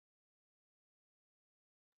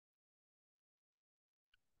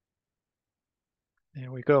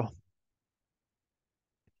There we go.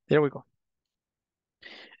 There we go.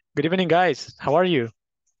 Good evening, guys. How are you?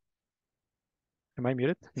 Am I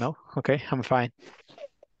muted? No? Okay, I'm fine.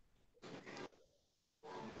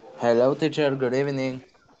 Hello, teacher. Good evening.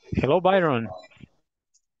 Hello, Byron.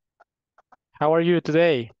 How are you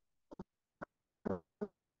today? Good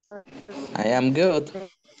I am good.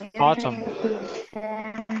 Awesome. evening,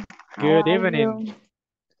 teacher. How Good are evening. you?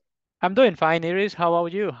 I'm doing fine, Iris. How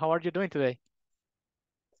about you? How are you doing today?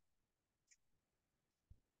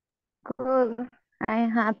 Good. I'm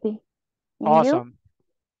happy. And you? Awesome.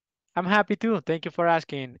 I'm happy too. Thank you for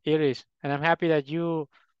asking, Iris. And I'm happy that you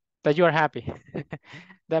are happy.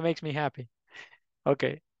 That makes me happy.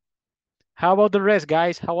 Okay. How about the rest,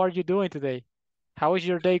 guys? How are you doing today? How is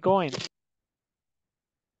your day going?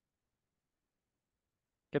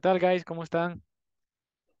 ¿Qué tal, guys? ¿Cómo están?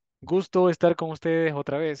 Gusto estar con ustedes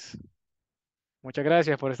otra vez. Muchas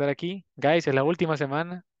gracias por estar aquí. Guys, es la última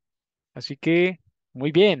semana, así que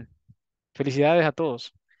muy bien. Felicidades a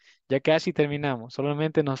todos. Ya casi terminamos.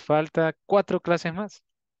 Solamente nos falta 4 clases más.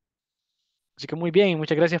 Así que muy bien y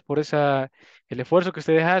muchas gracias por el esfuerzo que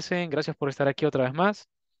ustedes hacen. Gracias por estar aquí otra vez más.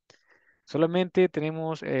 Solamente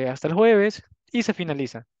tenemos hasta el jueves y se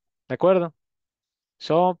finaliza. ¿De acuerdo?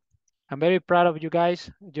 So, I'm very proud of you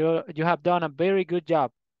guys. You have done a very good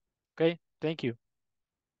job. Okay? Thank you.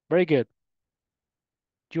 Very good.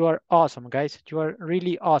 You are awesome, guys. You are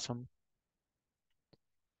really awesome.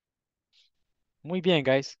 Muy bien,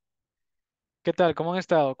 guys. ¿Qué tal? ¿Cómo han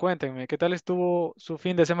estado? Cuéntenme, ¿qué tal estuvo su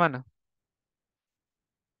fin de semana?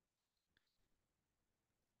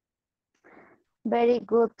 Very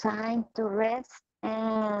good time to rest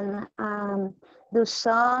and do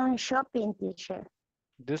some shopping, teacher.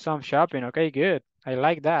 Do some shopping. Okay, good. I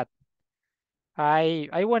like that.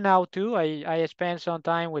 I went out too. I spent some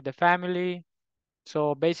time with the family.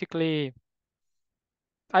 So basically,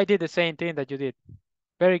 I did the same thing that you did.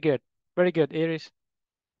 Very good. Very good, Iris.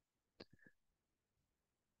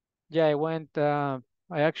 Yeah,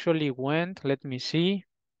 I actually went, let me see.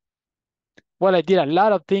 Well, I did a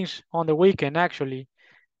lot of things on the weekend, actually.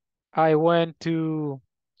 I went to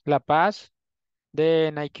La Paz,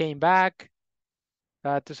 then I came back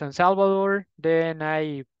to San Salvador. Then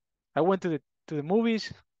I went to the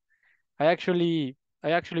movies. I actually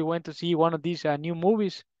I actually went to see one of these new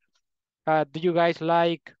movies. Do you guys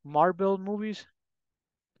like Marvel movies?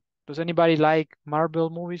 Does anybody like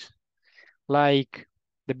Marvel movies? Like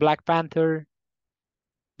the Black Panther,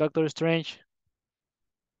 Doctor Strange,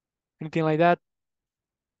 anything like that?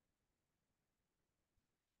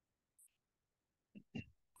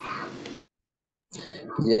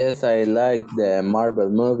 Yes, I like the Marvel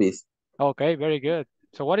movies. Okay, very good.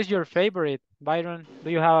 So what is your favorite, Byron?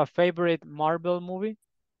 Do you have a favorite Marvel movie?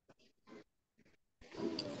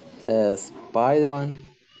 Spider-Man.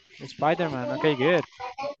 Spider-Man. Okay, good.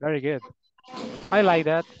 Very good. I like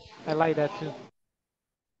that. I like that too.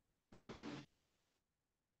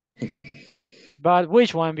 But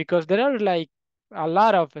which one? Because there are like a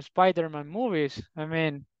lot of Spider-Man movies. I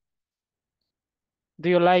mean, do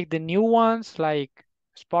you like the new ones like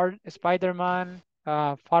Spider-Man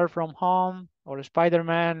Far From Home or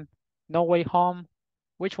Spider-Man No Way Home?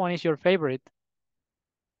 Which one is your favorite?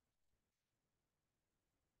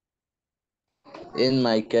 In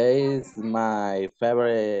my case, my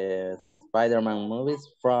favorite Spider-Man movies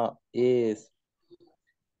from is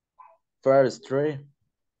first three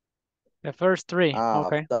The first three. of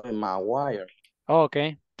Okay. Tobey Maguire.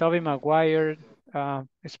 Okay. Tobey Maguire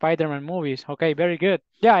Spider-Man movies. Okay, very good.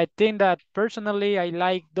 Yeah, I think that personally I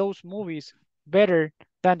like those movies better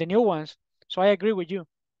than the new ones. So I agree with you.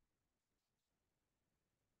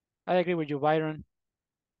 I agree with you, Byron.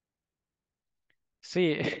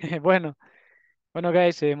 Sí, bueno. Bueno,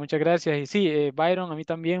 guys, muchas gracias. Y sí, Byron, a mí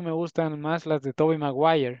también me gustan más las de Tobey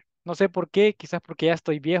Maguire. No sé por qué, quizás porque ya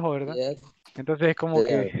estoy viejo, ¿verdad? Yes, Entonces es como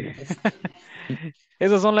they are que best.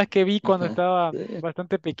 esas son las que vi cuando estaba Sí.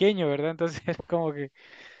 bastante pequeño, ¿verdad? Entonces es como que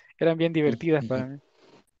eran bien divertidas para mí.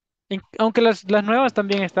 Aunque las nuevas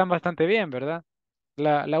también están bastante bien, ¿verdad?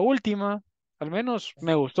 La última, al menos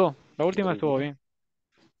me gustó. La última estuvo bien.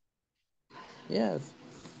 Yes.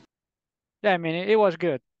 Yeah, I mean, it was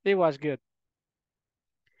good. It was good.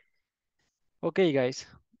 Ok, guys.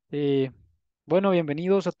 Eh, bueno,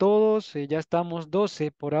 bienvenidos a todos. Ya estamos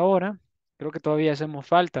 12 por ahora. Creo que todavía hacemos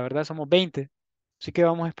falta, ¿verdad? Somos 20. Así que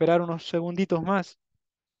vamos a esperar unos segunditos más.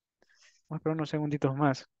 Vamos a esperar unos segunditos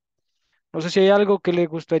más. No sé si hay algo que les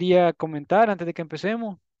gustaría comentar antes de que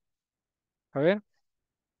empecemos. A ver,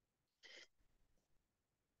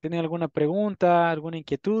 ¿tienen alguna pregunta, alguna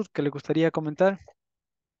inquietud que les gustaría comentar?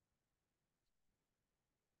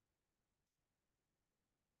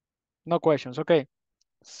 No questions. Okay.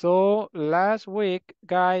 So last week,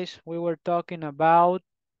 guys, we were talking about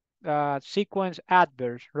sequence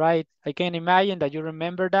adverbs, right? I can imagine that you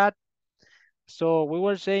remember that. So we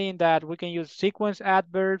were saying that we can use sequence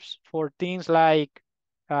adverbs for things like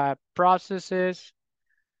processes,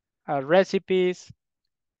 recipes,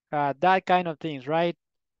 that kind of things, right?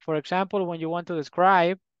 For example, when you want to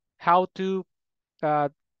describe how to uh,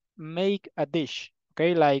 make a dish,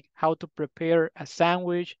 okay, like how to prepare a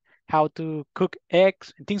sandwich, how to cook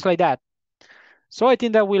eggs, and things like that. So I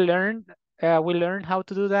think that we learned how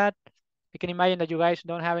to do that. I can imagine that you guys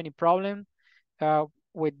don't have any problem uh,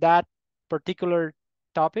 with that particular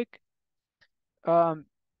topic. Um,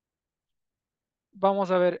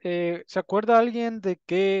 Vamos a ver, ¿se acuerda alguien de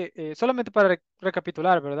que, solamente para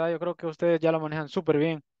recapitular, ¿verdad? Yo creo que ustedes ya lo manejan súper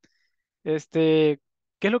bien. ¿Qué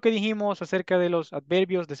es lo que dijimos acerca de los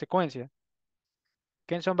adverbios de secuencia?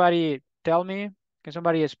 Can somebody tell me? Can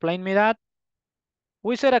somebody explain me that?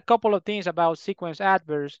 We said a couple of things about sequence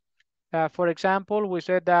adverbs. For example, we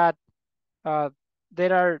said that uh,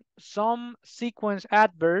 there are some sequence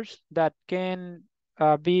adverbs that can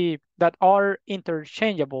that are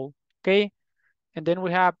interchangeable, okay? And then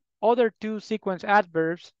we have other two sequence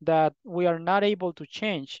adverbs that we are not able to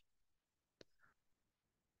change.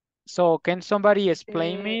 So can somebody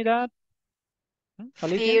explain me that?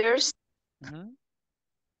 Alicia? First, Mhm.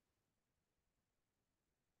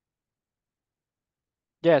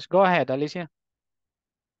 Yes, go ahead, Alicia.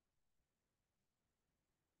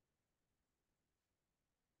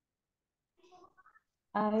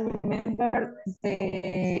 I remember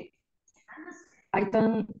the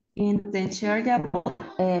item in the charge about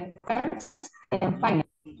first and final.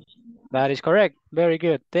 That is correct. Very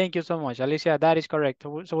good. Thank you so much, Alicia. That is correct.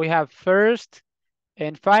 So we have first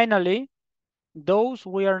and finally, those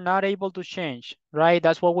we are not able to change, right?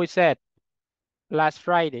 That's what we said last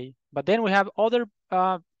Friday. But then we have other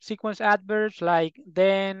sequence adverbs like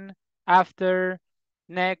then, after,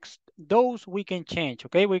 next. Those we can change,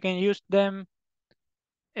 okay? We can use them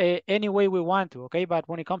any way we want to, okay? But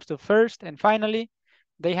when it comes to first and finally,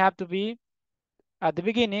 they have to be at the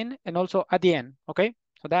beginning and also at the end, okay?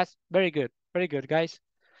 So that's very good. Very good, guys.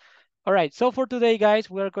 All right, so for today, guys,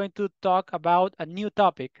 we are going to talk about a new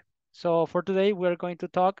topic. So for today, we're going to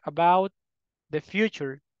talk about the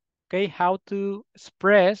future, okay? How to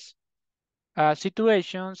express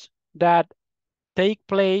situations that take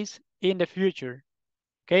place in the future.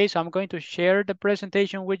 Okay, so I'm going to share the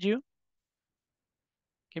presentation with you.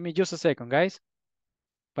 Give me just a second, guys.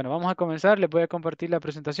 Bueno, vamos a comenzar. Les voy a compartir la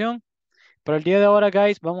presentación. Para el día de ahora,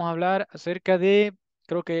 guys, vamos a hablar acerca de,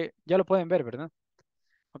 creo que ya lo pueden ver, ¿verdad?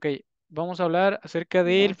 Ok, vamos a hablar acerca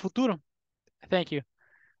del Yes. futuro. Thank you.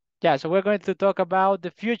 Yeah, so we're going to talk about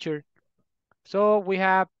the future. So we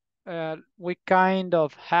kind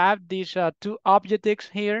of have these two objectives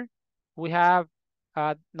here. We have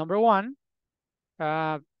number one,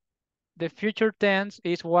 uh, the future tense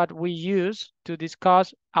is what we use to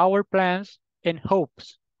discuss our plans and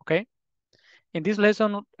hopes, okay? In this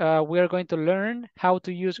lesson, we are going to learn how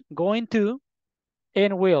to use going to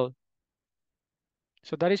and will.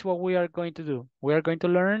 So that is what we are going to do. We are going to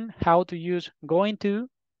learn how to use going to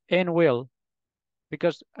and will,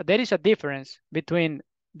 because there is a difference between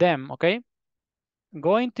them, okay?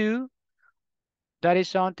 Going to, that is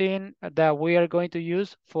something that we are going to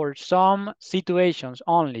use for some situations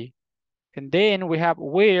only. And then we have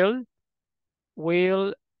will,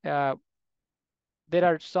 uh, there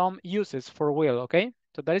are some uses for will, okay?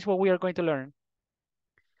 So that is what we are going to learn.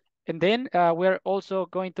 And then we're also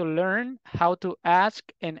going to learn how to ask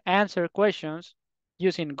and answer questions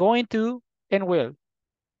using going to and will.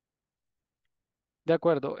 De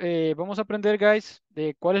acuerdo. Vamos a aprender, guys,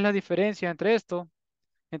 de cuál es la diferencia entre esto,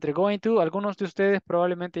 entre going to. Algunos de ustedes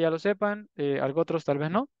probablemente ya lo sepan, algo otros tal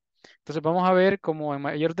vez no. Entonces vamos a ver como en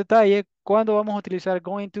mayor detalle cuándo vamos a utilizar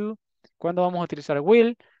going to, cuándo vamos a utilizar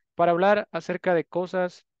will para hablar acerca de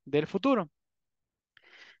cosas del futuro.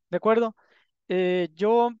 ¿De acuerdo? Eh,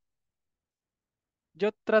 yo,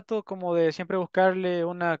 yo trato como de siempre buscarle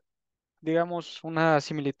una, digamos, una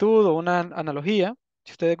similitud o una analogía,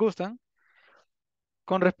 si ustedes gustan,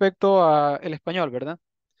 con respecto a el español, ¿verdad?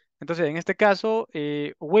 Entonces, en este caso,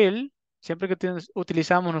 will, siempre que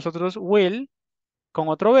utilizamos nosotros will con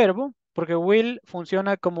otro verbo, porque will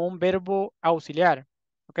funciona como un verbo auxiliar,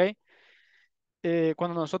 ¿ok?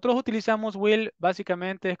 Cuando nosotros utilizamos will,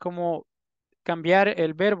 básicamente es como cambiar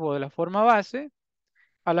el verbo de la forma base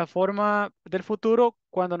a la forma del futuro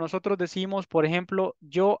cuando nosotros decimos, por ejemplo,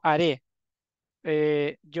 yo haré,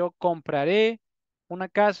 yo compraré una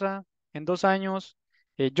casa en 2 años,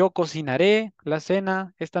 yo cocinaré la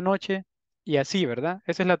cena esta noche. y así, ¿verdad?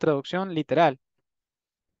 Esa es la traducción literal.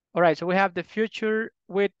 All right, so we have the future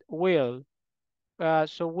with will.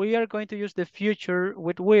 So we are going to use the future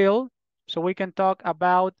with will so we can talk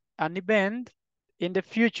about an event in the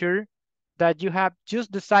future that you have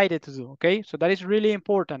just decided to do, okay? So that is really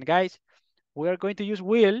important, guys. We are going to use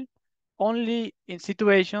will only in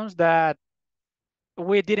situations that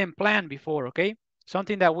we didn't plan before, okay?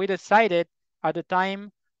 Something that we decided at the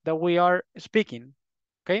time that we are speaking,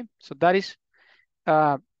 okay? So that is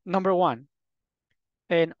number one.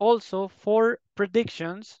 And also for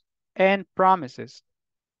predictions and promises.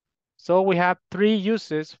 So we have three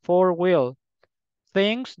uses for will.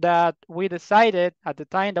 Things that we decided at the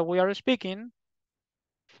time that we are speaking,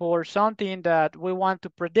 for something that we want to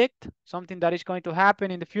predict, something that is going to happen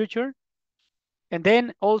in the future, and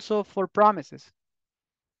then also for promises.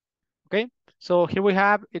 Okay, so here we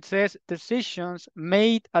have, it says decisions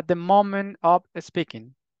made at the moment of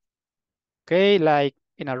speaking. Okay, like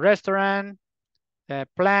in a restaurant,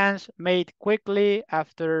 plans made quickly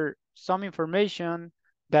after some information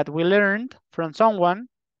that we learned from someone.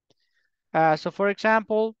 So for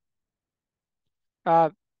example, uh,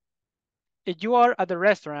 if you are at the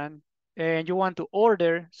restaurant and you want to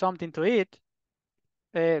order something to eat,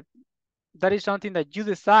 uh, that is something that you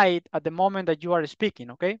decide at the moment that you are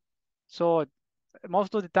speaking, okay? So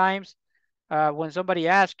most of the times when somebody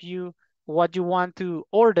asks you what you want to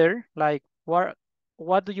order, like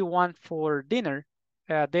what do you want for dinner,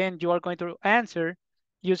 then you are going to answer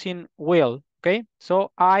using will, okay?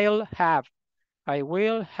 So I will have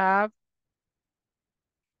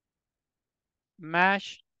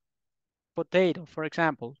mashed potato, for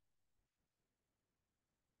example.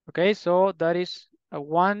 Okay, so that is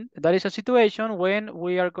a situation when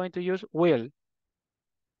we are going to use will.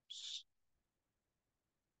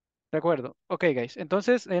 De acuerdo. Ok, guys.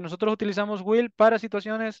 Entonces, nosotros utilizamos will para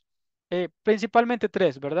situaciones principalmente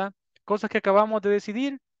tres, ¿verdad? Cosas que acabamos de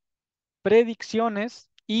decidir, predicciones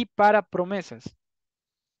y para promesas.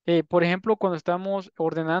 Por ejemplo, cuando estamos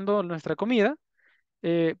ordenando nuestra comida,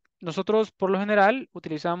 nosotros por lo general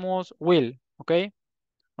utilizamos will, ¿ok?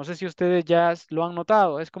 No sé si ustedes ya lo han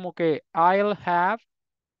notado. Es como que I'll have,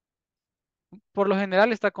 por lo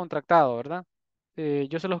general está contractado, ¿verdad?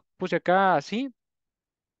 Yo se los puse acá así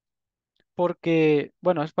porque,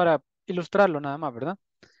 bueno, es para ilustrarlo nada más, ¿verdad?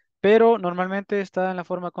 Pero normalmente está en la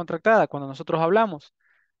forma contractada cuando nosotros hablamos.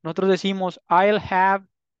 Nosotros decimos, I'll have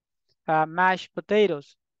mashed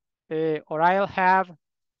potatoes, or I'll have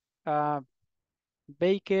uh,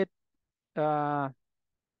 baked uh,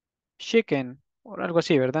 chicken, o algo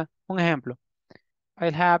así, ¿verdad? Un ejemplo.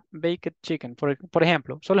 I'll have baked chicken, por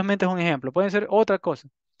ejemplo. Solamente es un ejemplo. Puede ser otra cosa.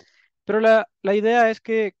 Pero la idea es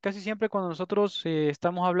que casi siempre cuando nosotros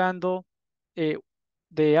estamos hablando eh,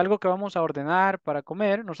 de algo que vamos a ordenar para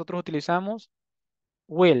comer, nosotros utilizamos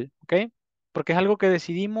will, ¿ok? Porque es algo que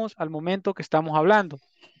decidimos al momento que estamos hablando.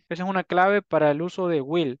 Esa es una clave para el uso de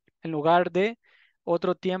will en lugar de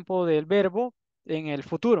otro tiempo del verbo en el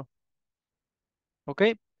futuro, ¿ok?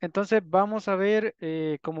 Entonces vamos a ver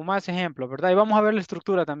como más ejemplos, ¿verdad? Y vamos a ver la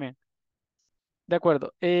estructura también. De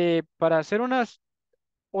acuerdo. Para hacer una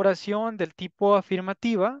oración del tipo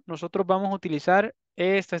afirmativa, nosotros vamos a utilizar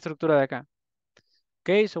esta estructura de acá.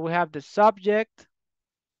 Ok, so we have the subject,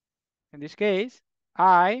 in this case,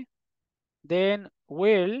 I, then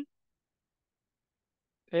will,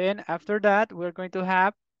 and after that, we're going to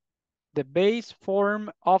have the base form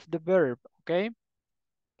of the verb, okay?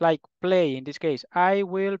 Like play, in this case, I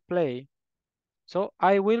will play. So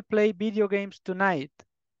I will play video games tonight.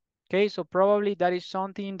 Okay, so probably that is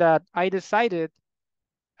something that I decided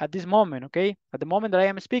at this moment, okay? At the moment that I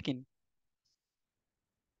am speaking.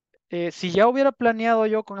 Si ya hubiera planeado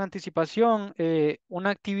yo con anticipación una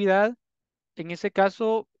actividad, en ese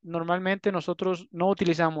caso, normalmente nosotros no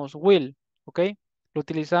utilizamos will, ¿ok? Lo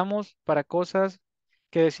utilizamos para cosas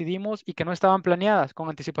que decidimos y que no estaban planeadas con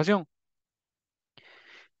anticipación.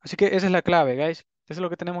 Así que esa es la clave, guys. Eso es lo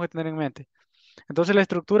que tenemos que tener en mente. Entonces la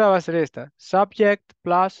estructura va a ser esta. Subject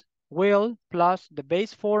plus will plus the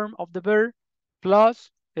base form of the verb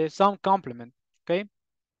plus some complement, ¿ok?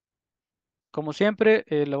 Como siempre,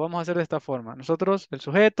 lo vamos a hacer de esta forma. Nosotros, el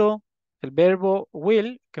sujeto, el verbo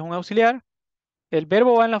will, que es un auxiliar, el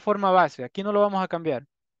verbo va en la forma base. Aquí no lo vamos a cambiar.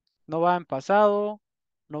 No va en pasado,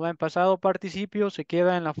 no va en pasado participio, se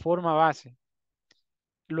queda en la forma base.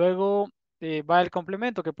 Luego va el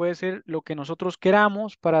complemento, que puede ser lo que nosotros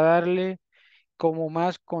queramos para darle como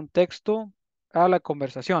más contexto a la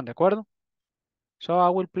conversación, ¿de acuerdo? So I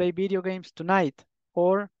will play video games tonight,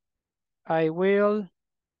 or I will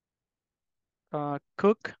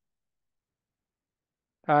cook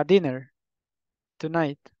dinner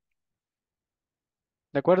tonight.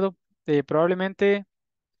 ¿de acuerdo? Probablemente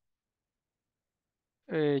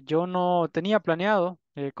yo no tenía planeado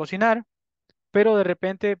cocinar, pero de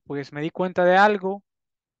repente pues me di cuenta de algo,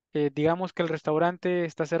 digamos que el restaurante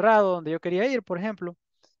está cerrado donde yo quería ir, por ejemplo,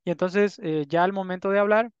 y entonces ya al momento de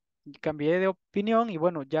hablar cambié de opinión y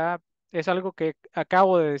bueno, ya es algo que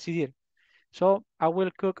acabo de decidir. So, I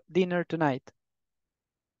will cook dinner tonight.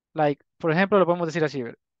 Like, por ejemplo, lo podemos decir así,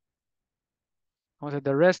 ¿ver? Vamos a decir,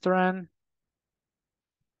 the restaurant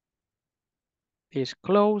is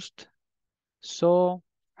closed, so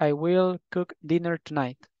I will cook dinner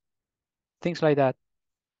tonight. Things like that,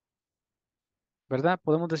 ¿verdad?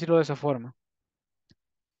 Podemos decirlo de esa forma.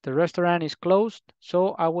 The restaurant is closed,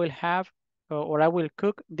 so I will have or I will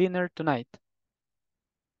cook dinner tonight.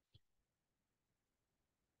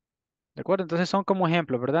 ¿De acuerdo? Entonces son como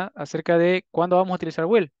ejemplos, ¿verdad? Acerca de cuándo vamos a utilizar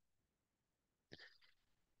will.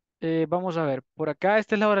 Vamos a ver, por acá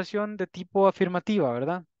esta es la oración de tipo afirmativa,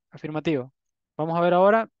 ¿verdad? Afirmativo. Vamos a ver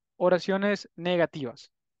ahora oraciones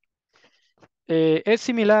negativas. Es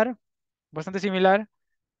similar, bastante similar.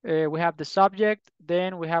 We have the subject,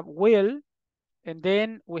 then we have will, and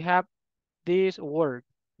then we have this word,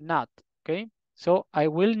 not, okay? So I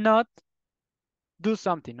will not do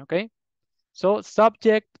something, okay? So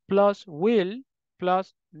subject plus will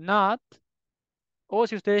plus not, o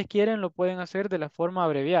si ustedes quieren lo pueden hacer de la forma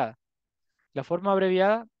abreviada. La forma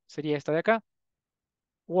abreviada sería esta de acá,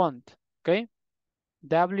 want, okay?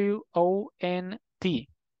 W-O-N-T.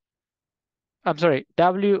 I'm sorry,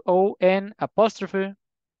 W-O-N apostrophe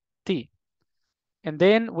T. And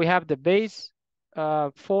then we have the base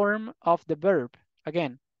form of the verb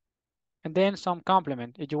again. And then some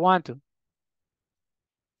complement if you want to.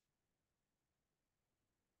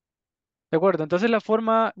 De acuerdo, entonces la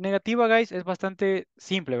forma negativa, guys, es bastante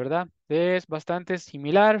simple, ¿verdad? Es bastante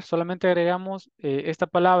similar, solamente agregamos esta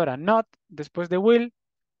palabra not después de will,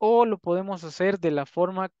 o lo podemos hacer de la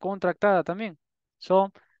forma contractada también.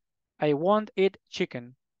 So, I won't eat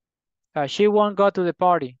chicken. She won't go to the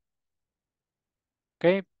party.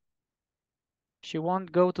 Okay, she won't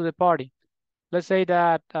go to the party. Let's say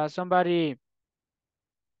that let's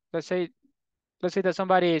say, let's say that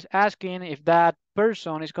somebody is asking if that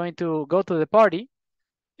person is going to go to the party,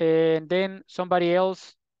 and then somebody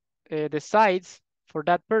else decides for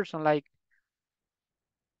that person. Like,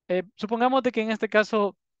 supongamos de que en este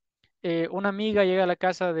caso una amiga llega a la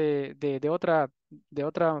casa de otra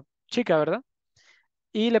chica, ¿verdad?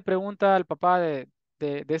 Y le pregunta al papá de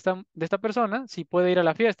esta persona si puede ir a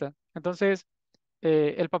la fiesta. Entonces,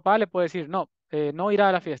 el papá le puede decir, no, no irá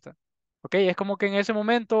a la fiesta. ¿Ok? Es como que en ese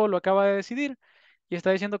momento lo acaba de decidir y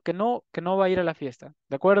está diciendo que no va a ir a la fiesta.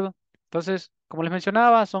 ¿De acuerdo? Entonces, como les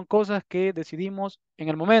mencionaba, son cosas que decidimos en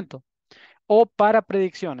el momento o para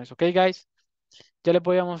predicciones. ¿Ok, guys? Ya les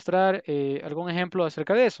voy a mostrar algún ejemplo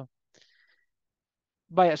acerca de eso.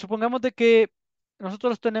 Vaya, supongamos de que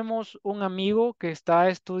nosotros tenemos un amigo que está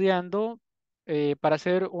estudiando para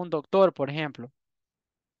ser un doctor, por ejemplo.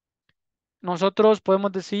 Nosotros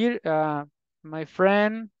podemos decir, my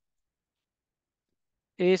friend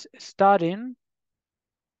is studying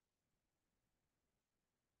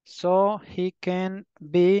so he can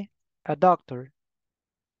be a doctor.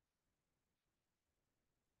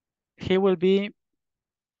 He will be,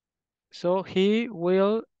 so he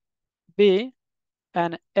will be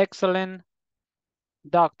an excellent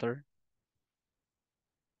doctor.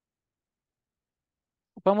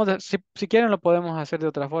 Si quieren lo podemos hacer de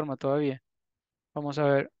otra forma todavía. Vamos a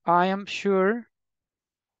ver. I am sure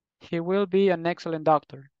he will be an excellent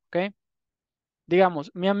doctor. ¿Ok?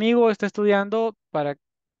 Digamos, mi amigo está estudiando para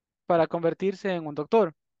convertirse en un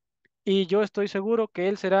doctor y yo estoy seguro que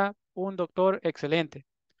él será un doctor excelente.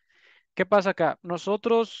 ¿Qué pasa acá?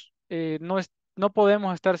 Nosotros no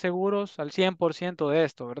podemos estar seguros al 100% de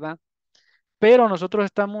esto, ¿verdad? Pero nosotros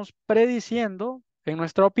estamos prediciendo, en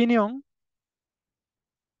nuestra opinión,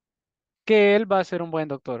 que él va a ser un buen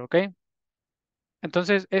doctor, ¿ok?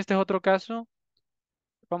 Entonces, este es otro caso.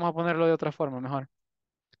 Vamos a ponerlo de otra forma mejor.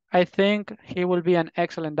 I think he will be an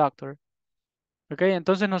excellent doctor. ¿Ok?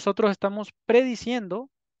 Entonces nosotros estamos prediciendo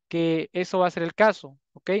que eso va a ser el caso,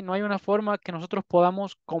 ¿ok? No hay una forma que nosotros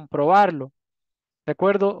podamos comprobarlo, ¿de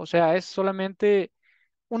acuerdo? O sea, es solamente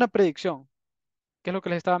una predicción, que es lo que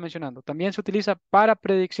les estaba mencionando. También se utiliza para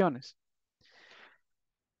predicciones,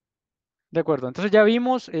 ¿de acuerdo? Entonces ya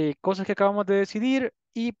vimos cosas que acabamos de decidir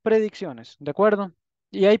y predicciones, ¿de acuerdo?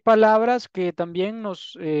 Y hay palabras que también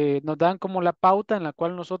nos dan como la pauta en la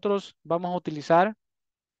cual nosotros vamos a utilizar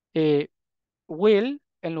eh, will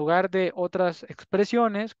en lugar de otras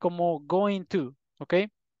expresiones como going to, ¿ok?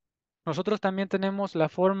 Nosotros también tenemos la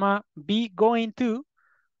forma be going to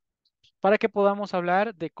para que podamos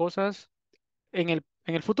hablar de cosas en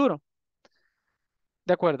el futuro.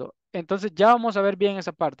 De acuerdo. Entonces ya vamos a ver bien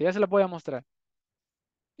esa parte. Ya se la voy a mostrar.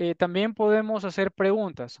 También podemos hacer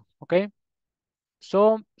preguntas. ¿Ok?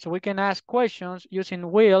 So we can ask questions using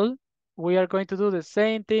will. We are going to do the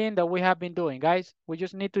same thing that we have been doing, guys. We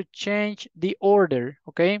just need to change the order.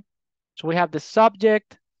 Okay? So we have the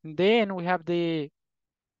subject. Then we have the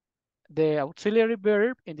auxiliary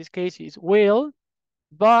verb. In this case is will.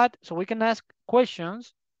 But so we can ask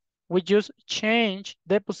questions. We just change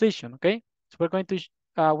the position. Okay? So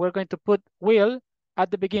we're going to put will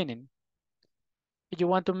at the beginning. You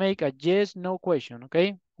want to make a yes, no question.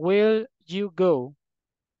 Okay? Will you go?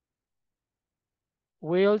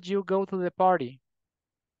 Will you go to the party?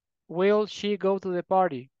 Will she go to the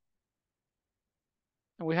party?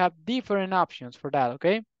 And we have different options for that,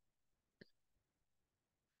 okay?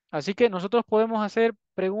 Así que nosotros podemos hacer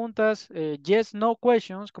preguntas yes, no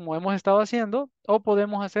questions, como hemos estado haciendo, o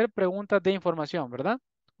podemos hacer preguntas de información, ¿verdad?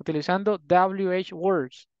 Utilizando WH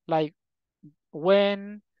words, like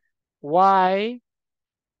when, why,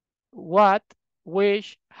 what,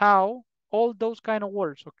 which, how, all those kind of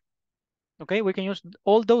words. Okay, we can use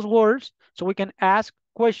all those words so we can ask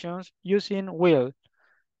questions using will.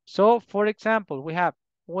 So, for example, we have,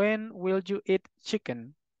 when will you eat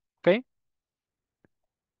chicken? Okay.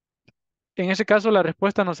 En ese caso, la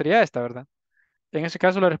respuesta no sería esta, ¿verdad? En ese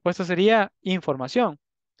caso, la respuesta sería información.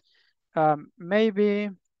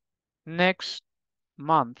 Maybe next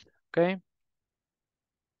month. Okay.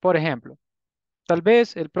 Por ejemplo, tal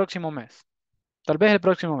vez el próximo mes. Tal vez el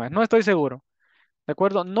próximo mes. No estoy seguro. ¿De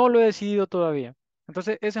acuerdo? No lo he decidido todavía.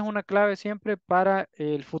 Entonces, esa es una clave siempre para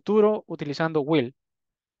el futuro utilizando will.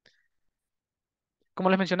 Como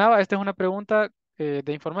les mencionaba, esta es una pregunta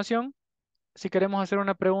de información. Si queremos hacer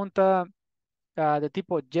una pregunta de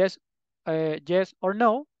tipo yes, yes or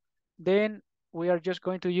no, then we are just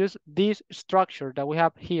going to use this structure that we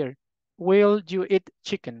have here. Will you eat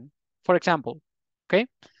chicken? For example, okay?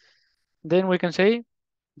 Then we can say,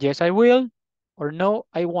 yes, I will, or no,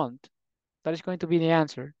 I won't. That is going to be the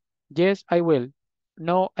answer. Yes, I will.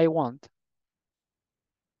 No, I won't.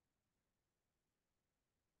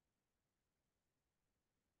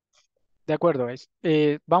 De acuerdo, guys.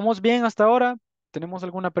 ¿Vamos bien hasta ahora? ¿Tenemos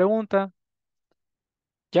alguna pregunta?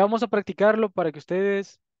 Ya vamos a practicarlo para que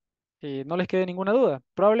ustedes no les quede ninguna duda.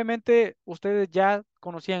 Probablemente ustedes ya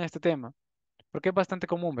conocían este tema, porque es bastante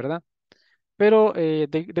común, ¿verdad? Pero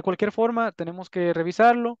de cualquier forma tenemos que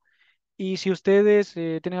revisarlo y si ustedes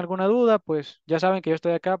tienen alguna duda, pues ya saben que yo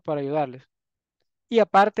estoy acá para ayudarles. Y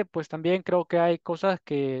aparte, pues también creo que hay cosas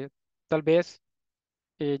que tal vez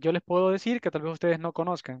yo les puedo decir que tal vez ustedes no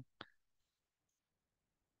conozcan.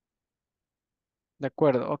 De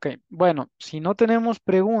acuerdo, ok. Bueno, si no tenemos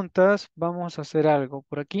preguntas, vamos a hacer algo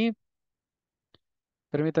por aquí.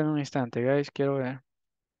 Permítanme un instante, guys, quiero ver.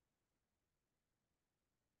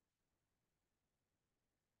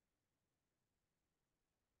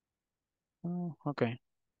 Ok.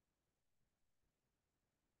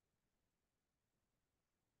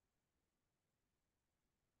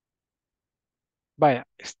 Vaya,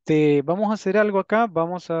 vamos a hacer algo acá,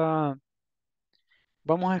 vamos a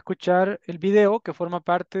escuchar el video que forma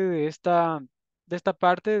parte de esta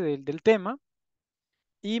parte del tema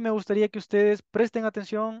y me gustaría que ustedes presten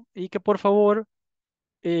atención y que por favor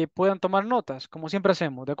puedan tomar notas, como siempre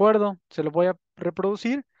hacemos, ¿de acuerdo? Se los voy a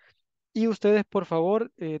reproducir y ustedes por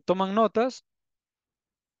favor toman notas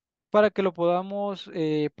para que lo podamos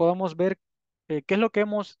ver qué es lo que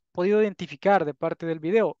hemos podido identificar de parte del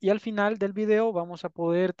video y al final del video vamos a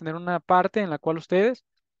poder tener una parte en la cual ustedes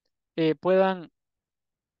puedan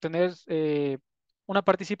tener una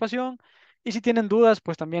participación y si tienen dudas,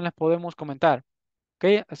 pues también las podemos comentar.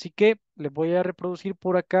 ¿Ok? Así que les voy a reproducir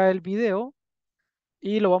por acá el video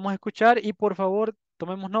y lo vamos a escuchar y por favor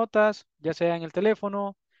tomemos notas, ya sea en el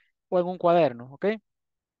teléfono o en un cuaderno. ¿Ok?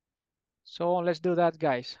 So let's do that,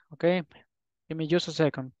 guys. ¿Ok? Give me just a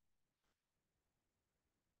second.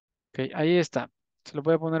 Ok, ahí está. Se lo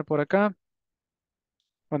voy a poner por acá.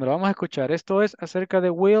 Bueno, lo vamos a escuchar. Esto es acerca de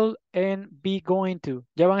will and be going to.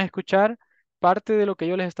 Ya van a escuchar parte de lo que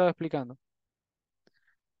yo les estaba explicando.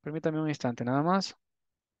 Permítame un instante, nada más.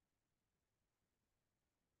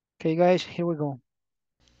 Okay, guys, here we go.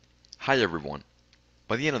 Hi everyone.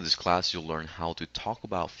 By the end of this class, you'll learn how to talk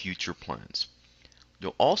about future plans.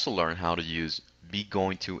 You'll also learn how to use be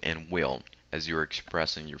going to and will as you're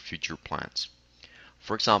expressing your future plans.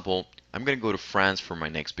 For example, I'm going to go to France for my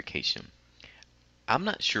next vacation. I'm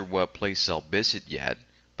not sure what place I'll visit yet,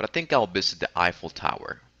 but I think I'll visit the Eiffel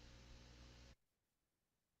Tower.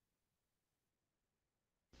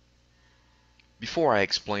 Before I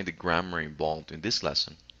explain the grammar involved in this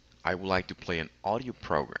lesson, I would like to play an audio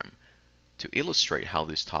program to illustrate how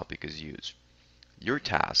this topic is used. Your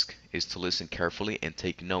task is to listen carefully and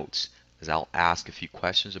take notes, as I'll ask a few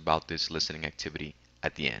questions about this listening activity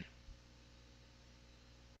at the end.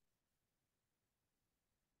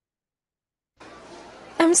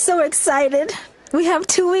 I'm so excited. We have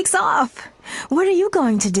 2 weeks off. What are you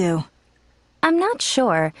going to do? I'm not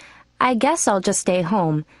sure. I guess I'll just stay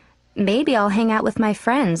home. Maybe I'll hang out with my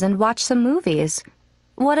friends and watch some movies.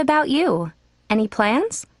 What about you? Any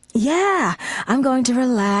plans? Yeah, I'm going to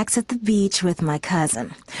relax at the beach with my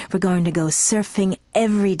cousin. We're going to go surfing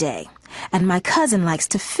every day. And my cousin likes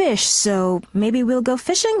to fish, so maybe we'll go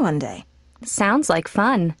fishing one day. Sounds like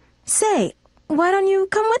fun. Say, why don't you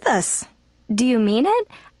come with us? Do you mean it?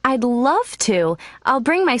 I'd love to. I'll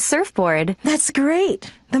bring my surfboard. That's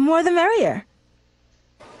great. The more the merrier.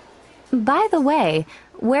 By the way,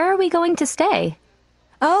 where are we going to stay?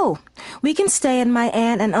 Oh, we can stay in my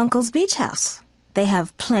aunt and uncle's beach house. They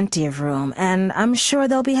have plenty of room, and I'm sure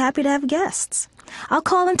they'll be happy to have guests. I'll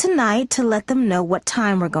call in tonight to let them know what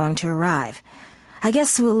time we're going to arrive. I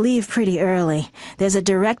guess we'll leave pretty early. There's a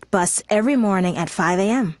direct bus every morning at 5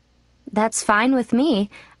 a.m. That's fine with me.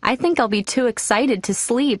 I think I'll be too excited to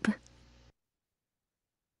sleep.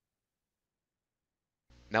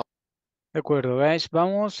 Now, De acuerdo, guys.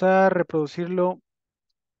 Vamos a reproducirlo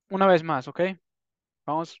una vez más, ¿ok?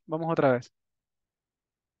 Vamos otra vez.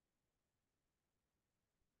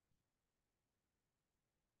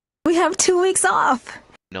 We have 2 weeks off.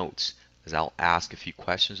 notes, as I'll ask a few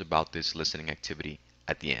questions about this listening activity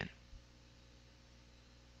at the end.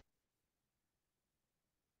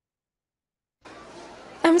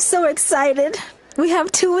 I'm so excited. We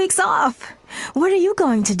have 2 weeks off. What are you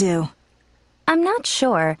going to do? I'm not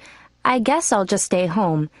sure. I guess I'll just stay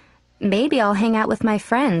home. Maybe I'll hang out with my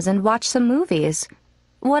friends and watch some movies.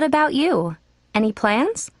 What about you? Any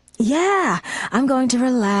plans? Yeah, I'm going to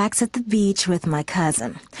relax at the beach with my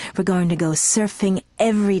cousin. We're going to go surfing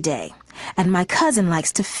every day. And my cousin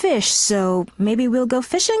likes to fish, so maybe we'll go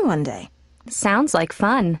fishing one day. Sounds like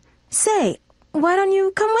fun. Say, why don't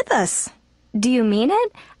you come with us? Do you mean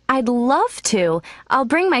it? I'd love to. I'll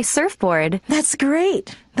bring my surfboard. That's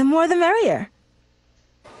great. The more the merrier.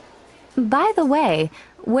 By the way,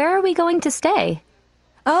 where are we going to stay?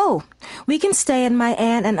 Oh, we can stay in my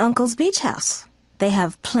aunt and uncle's beach house. They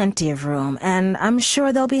have plenty of room, and I'm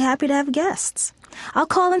sure they'll be happy to have guests. I'll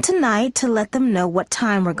call in tonight to let them know what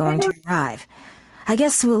time we're going to arrive. I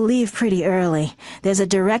guess we'll leave pretty early. There's a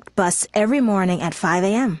direct bus every morning at 5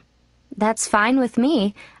 a.m. That's fine with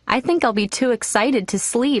me. I think I'll be too excited to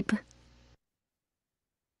sleep.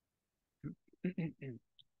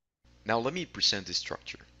 Now let me present the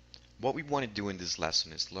structure. What we want to do in this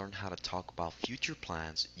lesson is learn how to talk about future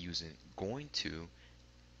plans using going to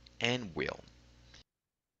and will.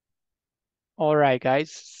 All right,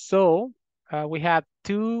 guys. So we have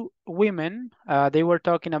two women. They were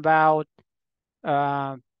talking about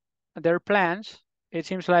their plans. It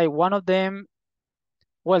seems like one of them,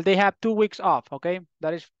 well, they have 2 weeks off, okay?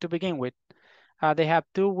 That is to begin with. They have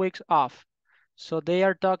 2 weeks off. So they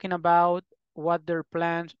are talking about what their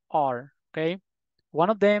plans are, okay?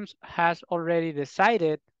 One of them has already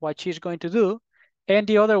decided what she's going to do, and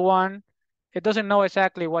the other one, it doesn't know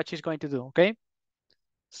exactly what she's going to do, okay?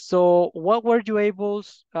 So what were you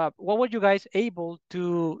guys able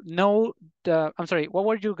to know what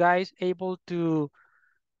were you guys able to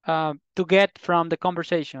get from the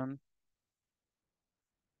conversation?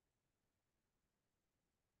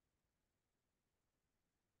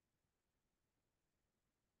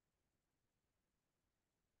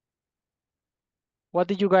 What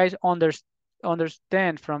did you guys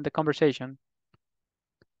understand from the conversation?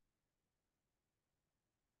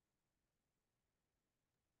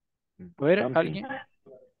 A ver, Something. ¿alguien?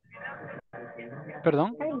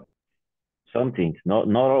 Perdón. Some things, not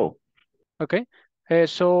all. Okay.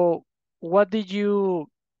 So what do you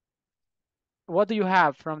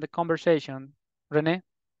have from the conversation, Rene?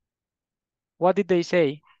 What did they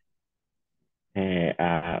say?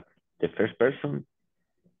 The first person,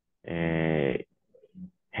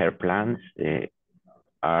 her plans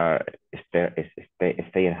are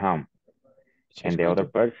stay at home, She's and the going other to.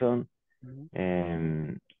 person,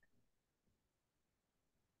 Mhm.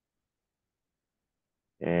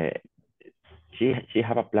 She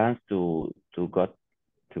have a plans to go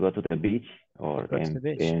to the beach or Go to the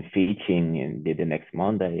beach. and fishing and the next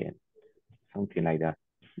Monday and something like that.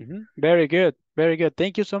 Very good. Very good.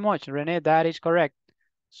 Thank you so much, Rene. That is correct.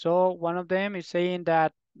 So one of them is saying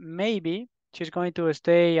that maybe she's going to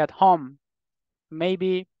stay at home.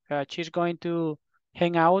 Maybe she's going to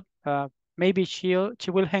hang out. maybe she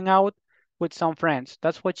will hang out with some friends.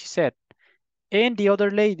 That's what she said. And the other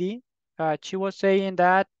lady, she was saying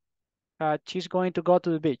that she's going to go to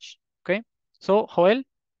the beach. Okay. So Joel.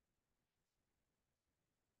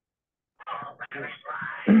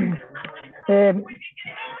 Um,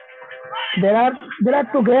 there are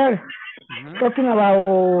two girls talking about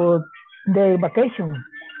the vacation.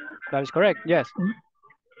 That is correct. Yes.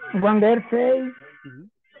 One girl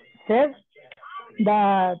says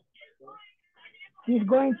that she's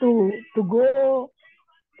going to go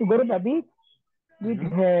to the beach with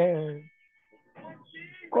her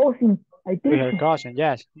cousin, I With think. her cousin.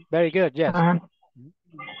 Yes. Very good. Yes. And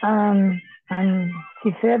and she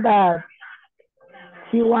said that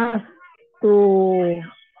she wants to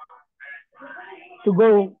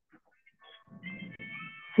go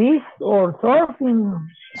fish or surfing,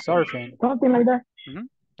 Surfing. something like that.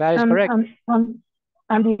 That is And correct.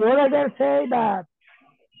 and the other girl say that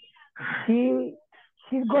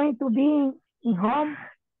she's going to be in home,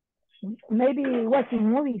 maybe watching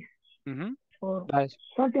movies or That is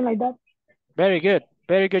something like that. very good.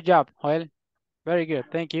 Very good job, Joel. Very good.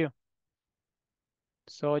 Thank you.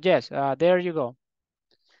 So yes, there you go.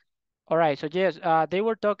 All right. So yes, they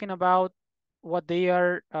were talking about what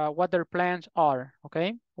their plans are.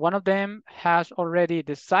 Okay. One of them has already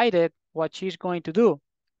decided what she's going to do,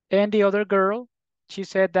 and the other girl, she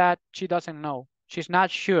said that she doesn't know. She's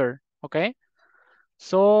not sure. Okay.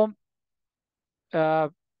 So uh,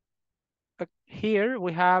 here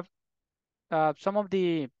we have some of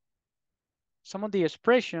the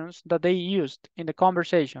expressions that they used in the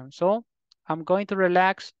conversation. So I'm going to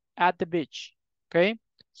relax at the beach. Okay.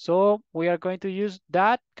 So we are going to use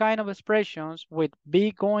that kind of expressions with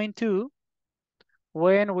be going to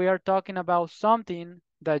when we are talking about something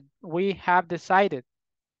that we have decided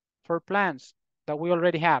for plans that we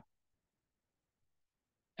already have.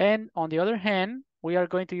 And on the other hand, we are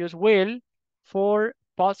going to use will for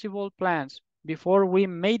possible plans before we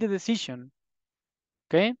made the decision.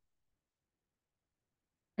 Okay.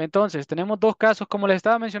 Entonces, tenemos dos casos, como les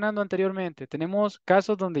estaba mencionando anteriormente. Tenemos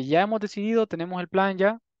casos donde ya hemos decidido, tenemos el plan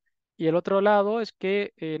ya, y el otro lado es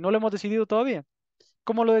que no lo hemos decidido todavía.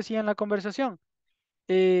 Como lo decía en la conversación,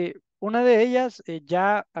 una de ellas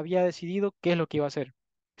ya había decidido qué es lo que iba a hacer.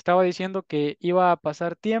 Estaba diciendo que iba a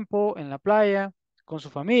pasar tiempo en la playa con su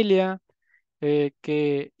familia,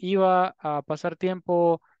 que iba a pasar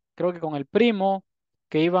tiempo, creo que con el primo,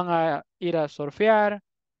 que iban a ir a surfear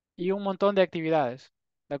y un montón de actividades.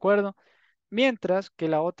 ¿De acuerdo? Mientras que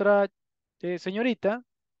la otra señorita,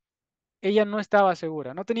 ella no estaba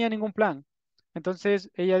segura, no tenía ningún plan. Entonces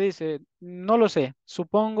ella dice, no lo sé,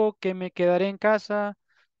 supongo que me quedaré en casa,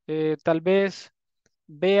 tal vez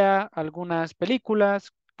vea algunas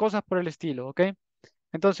películas, cosas por el estilo, ¿ok?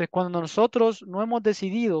 Entonces, cuando nosotros no hemos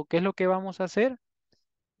decidido qué es lo que vamos a hacer,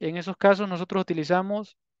 en esos casos nosotros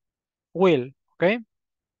utilizamos will, ¿ok?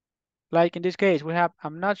 Like in this case, we have,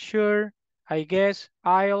 I'm not sure, I guess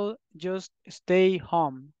I'll just stay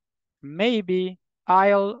home. Maybe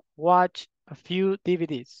I'll watch a few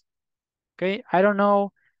DVDs. Okay, I don't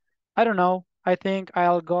know. I don't know. I think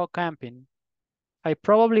I'll go camping. I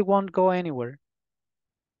probably won't go anywhere.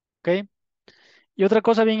 Okay. Y otra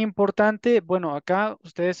cosa bien importante, bueno, acá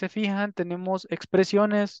ustedes se fijan, tenemos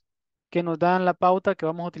expresiones que nos dan la pauta que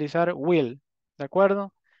vamos a utilizar will. ¿De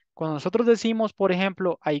acuerdo? Cuando nosotros decimos, por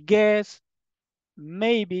ejemplo, I guess,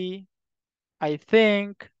 maybe, I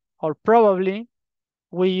think, or probably,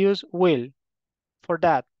 we use will for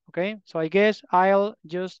that. Okay. So I guess I'll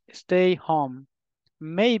just stay home.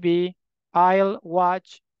 Maybe I'll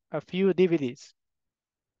watch a few DVDs.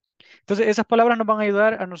 Entonces, esas palabras nos van a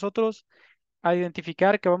ayudar a nosotros a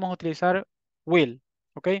identificar que vamos a utilizar will,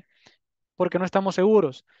 ¿ok? Porque no estamos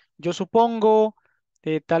seguros. Yo supongo,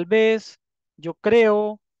 tal vez, yo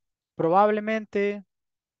creo, probablemente,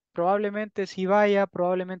 probablemente sí vaya,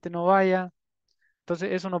 probablemente no vaya.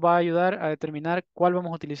 Entonces, eso nos va a ayudar a determinar cuál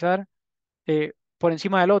vamos a utilizar por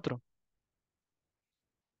encima del otro.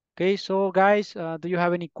 Okay, so guys, do you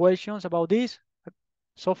have any questions about this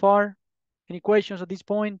so far? Any questions at this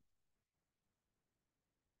point?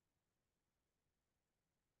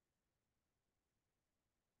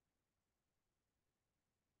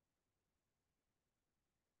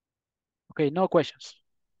 Okay, no questions.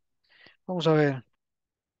 Vamos a ver.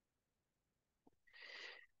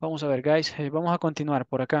 Vamos a ver, guys. Vamos a continuar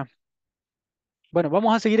por acá. Bueno,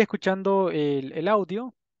 vamos a seguir escuchando el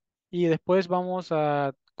audio y después vamos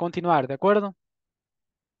a continuar, ¿de acuerdo?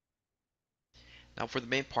 Now, for the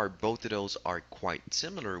main part, both of those are quite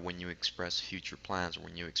similar when you express future plans or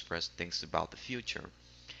when you express things about the future.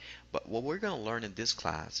 But what we're going to learn in this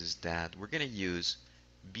class is that we're going to use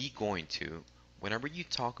be going to whenever you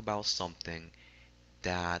talk about something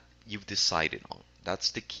that you've decided on.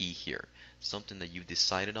 That's the key here. Something that you've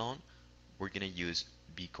decided on, we're going to use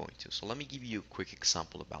be going to. So let me give you a quick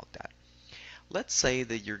example about that. Let's say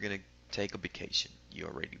that you're going to take a vacation. You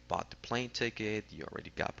already bought the plane ticket, you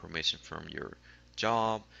already got permission from your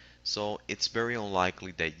job, so it's very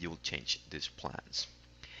unlikely that you'll change these plans.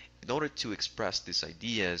 In order to express these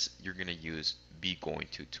ideas, you're going to use be going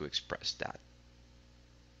to express that.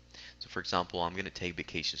 So for example, I'm going to take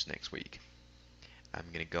vacations next week. I'm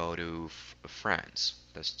going to go to France.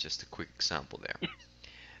 That's just a quick example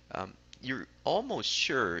there. You're almost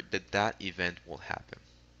sure that that event will happen.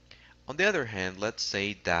 On the other hand, let's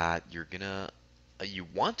say that you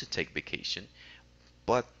want to take vacation,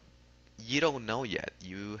 but you don't know yet.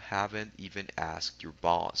 You haven't even asked your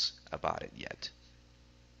boss about it yet.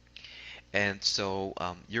 And so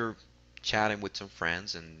you're chatting with some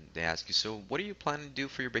friends and they ask you, so what are you planning to do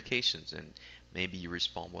for your vacations? And maybe you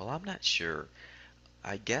respond, well, I'm not sure.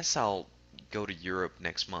 I guess I'll go to Europe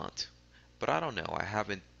next month. But I don't know. I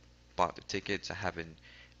haven't bought the tickets. I haven't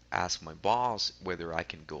asked my boss whether I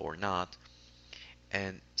can go or not.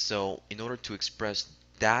 And so in order to express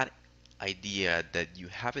that idea that you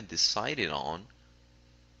haven't decided on,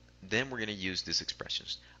 then we're going to use these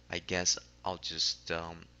expressions. I guess I'll just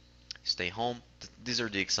stay home. These are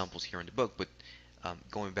the examples here in the book, but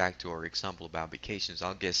going back to our example about vacations,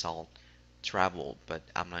 I guess I'll travel, but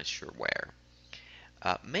I'm not sure where.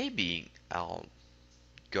 Maybe I'll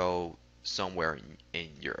go somewhere in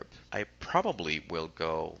Europe. I probably will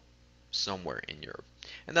go somewhere in Europe.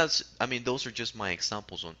 And those are just my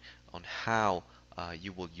examples on how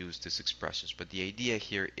you will use these expressions. But the idea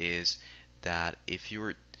here is that if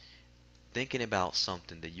you're thinking about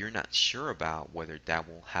something that you're not sure about whether that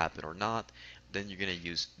will happen or not, then you're going to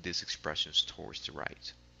use these expressions towards the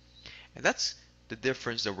right. And that's the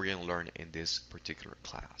difference that we're going to learn in this particular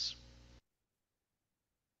class.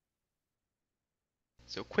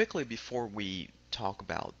 So quickly before we talk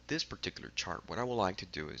about this particular chart, what I would like to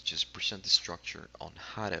do is just present the structure on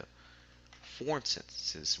how to form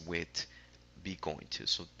sentences with be going to.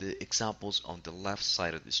 So the examples on the left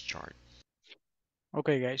side of this chart.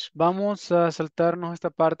 Okay, guys, vamos a saltarnos esta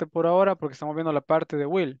parte por ahora porque estamos viendo la parte de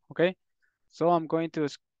will, okay? So I'm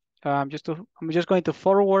just going to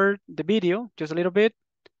forward the video just a little bit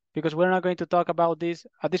because we're not going to talk about this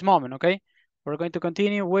at this moment, okay? We're going to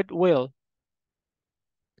continue with will.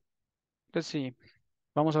 Let's see.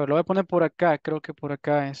 Vamos a ver, lo voy a poner por acá, creo que por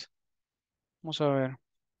acá es. Vamos a ver.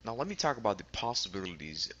 Now let me talk about the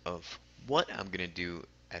possibilities of what I'm going to do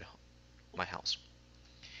at my house.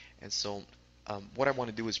 And so what I want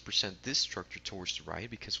to do is present this structure towards the right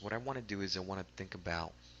because what I want to do is I want to think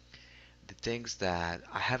about the things that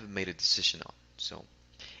I haven't made a decision on. So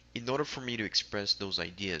in order for me to express those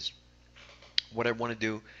ideas, what I want to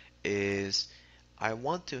do is I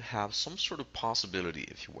want to have some sort of possibility,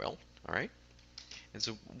 if you will, all right? And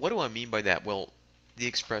so what do I mean by that? Well, the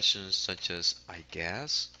expressions such as I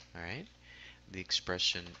guess, all right? The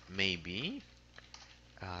expression maybe,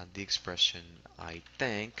 the expression I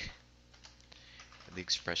think, the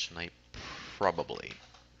expression I probably,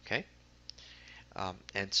 okay?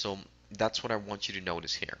 And so that's what I want you to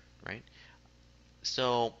notice here, right?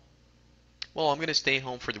 So, well, I'm going to stay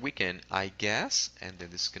home for the weekend, I guess, and then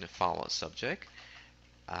this is going to follow a subject.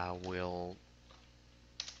 I will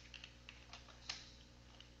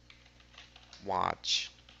watch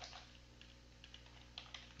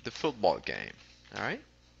the football game, all right?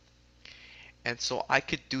 And so I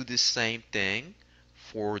could do the same thing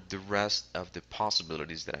for the rest of the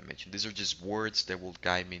possibilities that I mentioned. These are just words that will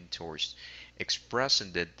guide me towards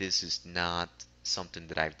expressing that this is not something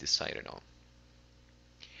that I've decided on.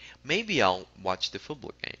 Maybe I'll watch the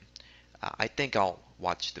football game. I think I'll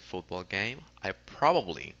watch the football game. I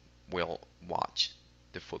probably will watch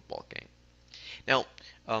the football game. Now,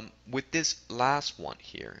 with this last one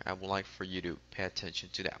here, I would like for you to pay attention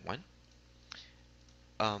to that one.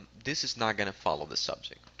 This is not going to follow the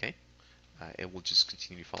subject, okay? It will just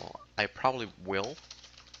continue to follow. I probably will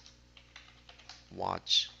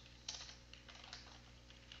watch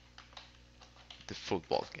the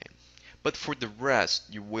football game. But for the rest,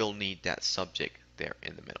 you will need that subject there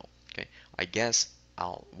in the middle, okay? I guess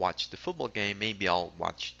I'll watch the football game. Maybe I'll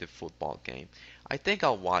watch the football game. I think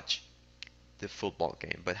I'll watch the football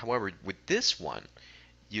game. But however, with this one,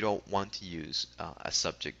 you don't want to use a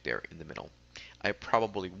subject there in the middle. I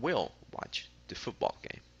probably will watch the football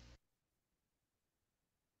game.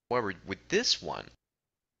 However, with this one.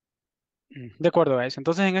 De acuerdo, guys.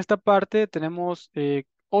 Entonces en esta parte tenemos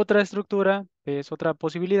otra estructura, es otra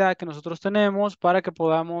posibilidad que nosotros tenemos para que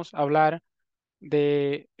podamos hablar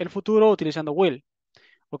de el futuro utilizando will,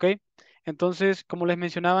 ¿ok? Entonces, como les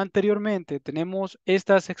mencionaba anteriormente, tenemos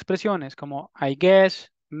estas expresiones como I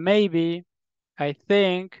guess, maybe, I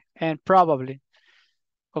think, and probably,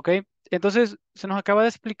 ¿ok? Entonces, se nos acaba de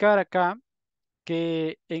explicar acá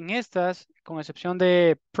que en estas, con excepción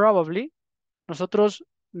de probably, nosotros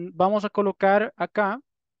vamos a colocar acá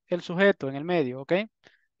el sujeto en el medio, ¿ok?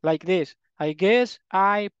 Like this. I guess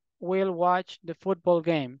I will watch the football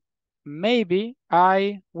game. Maybe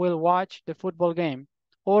I will watch the football game.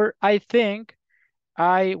 Or I think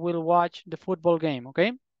I will watch the football game,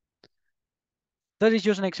 okay? That is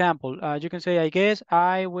just an example. You can say, I guess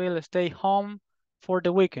I will stay home for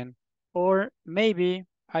the weekend. Or maybe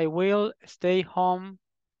I will stay home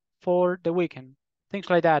for the weekend. Things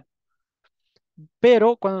like that.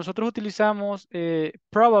 Pero cuando nosotros utilizamos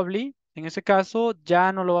probably, en ese caso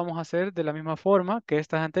ya no lo vamos a hacer de la misma forma que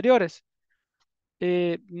estas anteriores.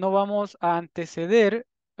 No vamos a anteceder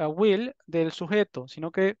a will del sujeto,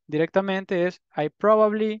 sino que directamente es I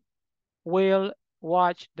probably will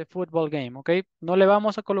watch the football game, ¿ok? No le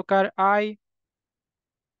vamos a colocar I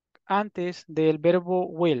antes del verbo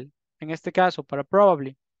will, en este caso para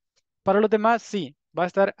probably. Para los demás sí, va a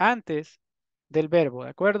estar antes del verbo, ¿de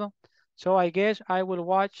acuerdo? So I guess I will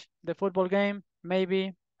watch the football game.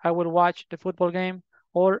 Maybe I will watch the football game.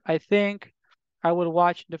 Or I think I will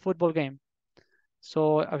watch the football game.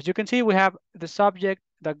 So as you can see, we have the subject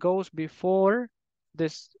that goes before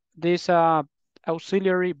this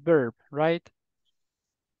auxiliary verb, right?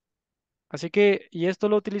 Así que, y esto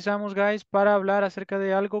lo utilizamos, guys, para hablar acerca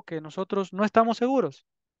de algo que nosotros no estamos seguros,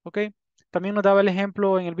 ¿ok? También nos daba el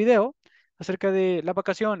ejemplo en el video acerca de las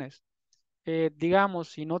vacaciones. Digamos,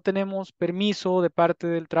 si no tenemos permiso de parte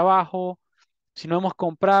del trabajo, si no hemos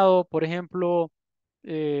comprado, por ejemplo,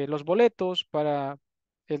 los boletos para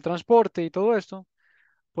el transporte y todo esto,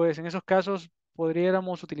 pues en esos casos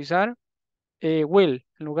podríamos utilizar will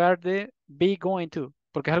en lugar de be going to,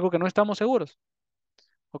 porque es algo que no estamos seguros.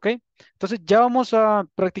 ¿Ok? Entonces ya vamos a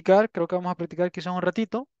practicar, creo que vamos a practicar quizás un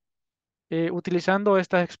ratito, utilizando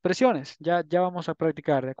estas expresiones. Ya vamos a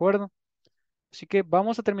practicar, ¿de acuerdo? Así que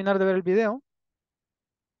vamos a terminar de ver el video.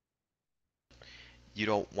 You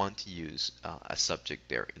don't want to use a subject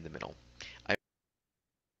there in the middle.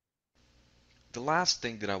 The last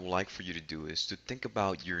thing that I would like for you to do is to think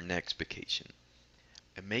about your next vacation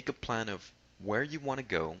and make a plan of where you want to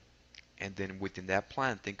go, and then within that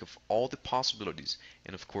plan think of all the possibilities,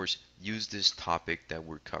 and of course use this topic that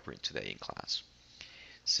we're covering today in class.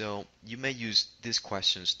 So you may use these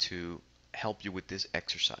questions to help you with this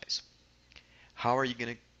exercise. How are you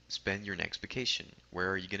going to spend your next vacation? Where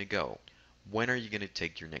are you going to go? When are you going to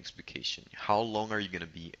take your next vacation? How long are you going to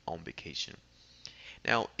be on vacation?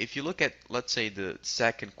 Now, if you look at, let's say, the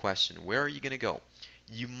second question, where are you going to go?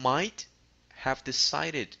 You might have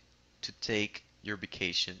decided to take your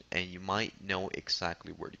vacation and you might know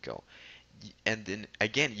exactly where to go. And then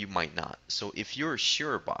again, you might not. So if you're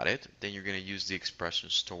sure about it, then you're going to use the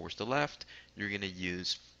expressions towards the left. You're going to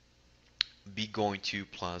use be going to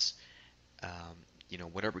plus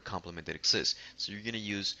whatever complement that exists. So you're going to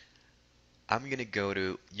use I'm going to go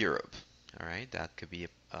to Europe. All right, that could be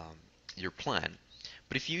your plan.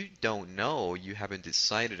 But if you don't know, you haven't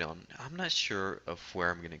decided on, I'm not sure of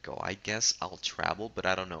where I'm going to go. I guess I'll travel, but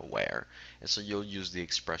I don't know where. And so you'll use the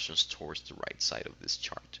expressions towards the right side of this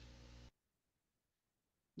chart.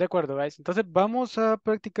 De acuerdo, guys. Entonces vamos a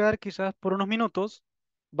practicar quizás por unos minutos.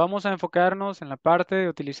 Vamos a enfocarnos en la parte de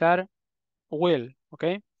utilizar will, ¿ok?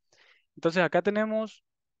 Entonces acá tenemos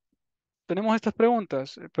estas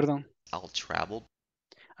preguntas, perdón. I'll travel.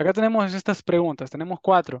 Acá tenemos estas preguntas, tenemos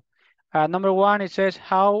 4. Number 1, it says,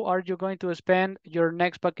 how are you going to spend your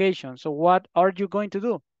next vacation? So what are you going to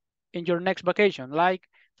do in your next vacation? Like,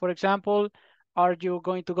 for example, are you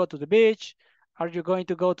going to go to the beach? Are you going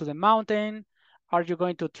to go to the mountain? Are you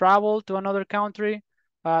going to travel to another country?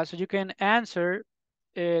 So you can answer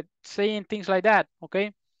saying things like that,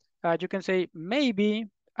 okay? You can say, maybe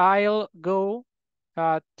I'll go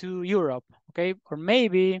to Europe, okay? Or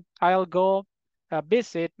maybe I'll go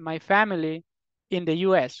visit my family in the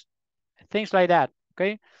US, things like that,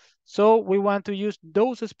 okay? So we want to use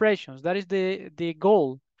those expressions. That is the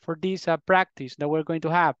goal for this practice that we're going to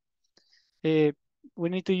have. We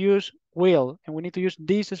need to use will, and we need to use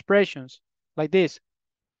these expressions like this.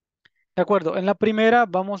 De acuerdo, en la primera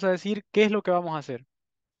vamos a decir qué es lo que vamos a hacer.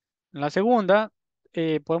 En la segunda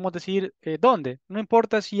podemos decir dónde. No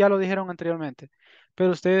importa si ya lo dijeron anteriormente,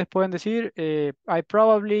 pero ustedes pueden decir I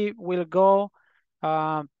probably will go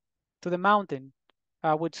to the mountain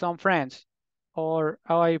with some friends, or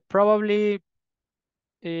uh, I probably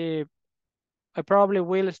will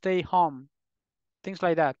stay home things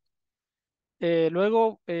like that.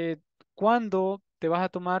 Luego, ¿cuándo te vas a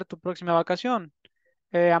tomar tu próxima vacación?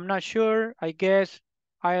 I'm not sure. I guess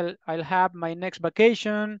I'll have my next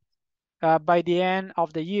vacation by the end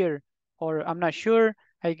of the year. Or I'm not sure.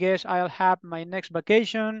 I guess I'll have my next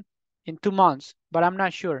vacation in 2 months, but I'm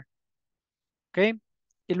not sure. ¿Ok?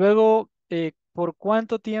 Y luego, ¿por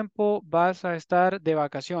cuánto tiempo vas a estar de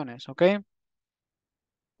vacaciones? ¿Ok?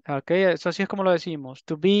 Ok, eso así es como lo decimos.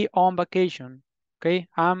 To be on vacation. Ok,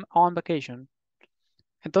 I'm on vacation.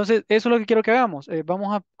 Entonces, eso es lo que quiero que hagamos.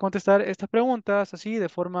 Vamos a contestar estas preguntas así de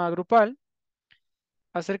forma grupal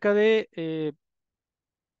acerca de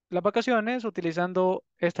las vacaciones utilizando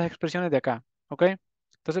estas expresiones de acá. ¿Ok?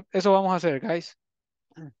 Entonces, eso vamos a hacer, guys.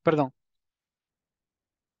 Perdón.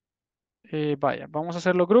 Vaya, vamos a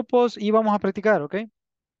hacer los grupos y vamos a practicar, ¿ok?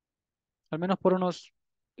 Al menos por unos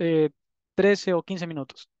eh, 13 o 15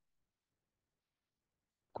 minutos.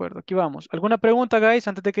 De acuerdo, aquí vamos. ¿Alguna pregunta, guys,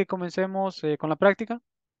 antes de que comencemos con la práctica?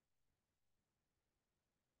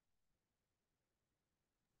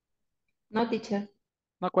 No, teacher.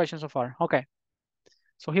 No questions so far. Okay.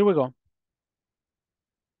 So here we go.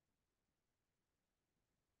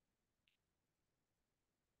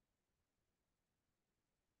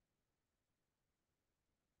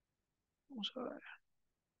 Vamos a ver.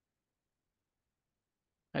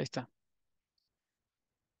 Ahí está.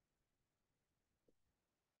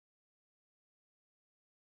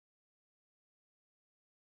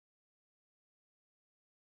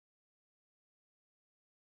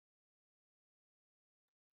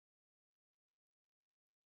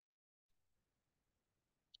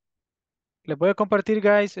 Les voy a compartir,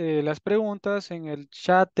 guys, las preguntas en el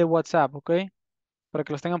chat de WhatsApp, ¿ok? Para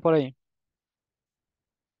que los tengan por ahí.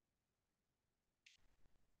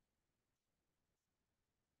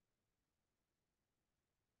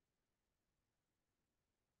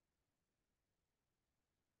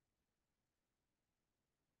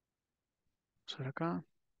 Vamos a ver acá.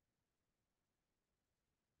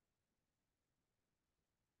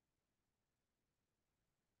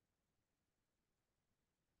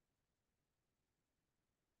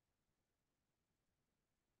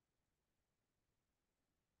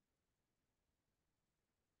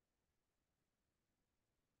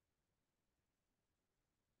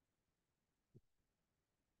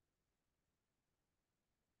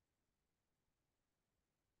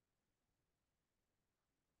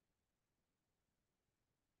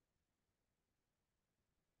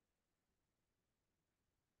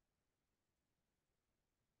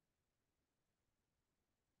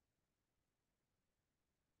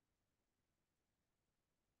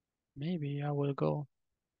 Maybe I will go.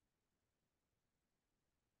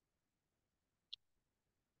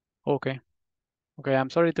 Okay. Okay, I'm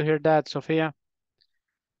sorry to hear that, Sofia.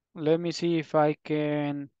 Let me see if I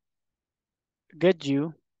can get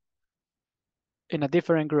you in a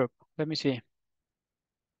different group. Let me see.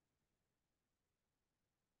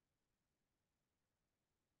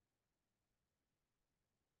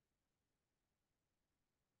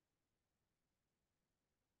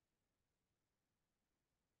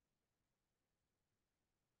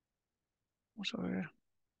 Vamos a ver.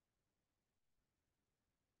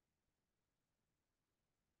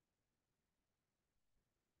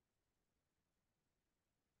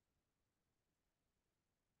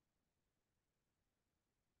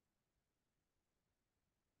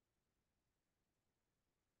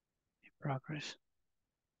 Progress.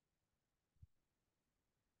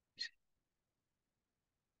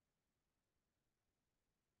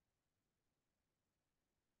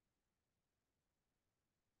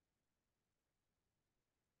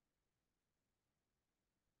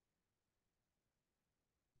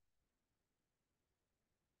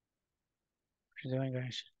 What you doing,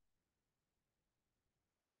 guys?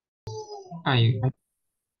 Hi.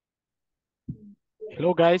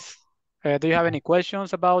 Hello, guys. Do you have any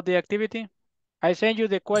questions about the activity? I sent you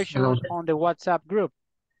the Hello. questions on the WhatsApp group,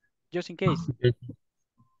 just in case.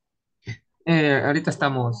 Ahorita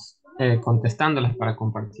estamos contestándolas para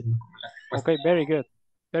compartir las respuestas. Okay, very good.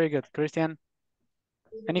 Very good. Christian,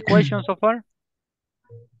 any questions so far?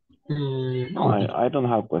 No, I don't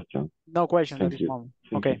have questions. No questions at Thank this you. moment.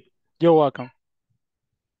 Thank Okay, you're welcome.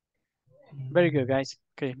 Very good, guys.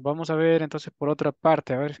 Okay, vamos a ver entonces por otra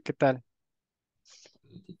parte, a ver qué tal.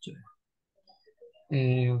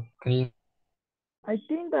 Okay. I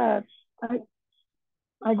think that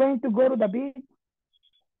I'm going to go to the beach.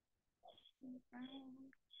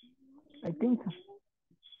 I think so.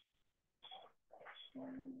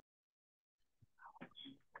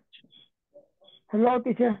 Hello,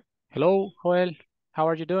 teacher. Hello, Joel. How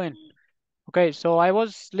are you doing? Okay, so I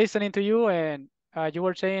was listening to you and you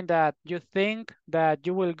were saying that you think that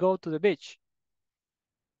you will go to the beach.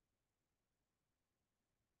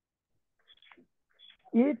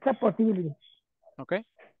 It's a possibility. Okay.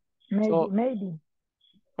 Maybe, So, maybe.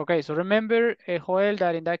 okay, so remember, Joel,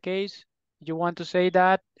 that in that case, you want to say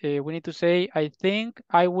that, we need to say, I think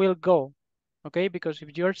I will go. Okay, because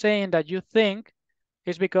if you're saying that you think,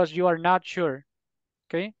 it's because you are not sure.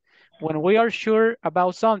 Okay, when we are sure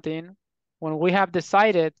about something, when we have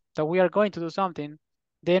decided that we are going to do something,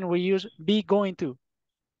 then we use be going to.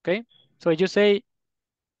 Okay, so you say,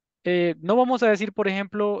 no vamos a decir, por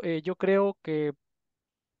ejemplo, yo creo que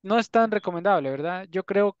no es tan recomendable, ¿verdad? Yo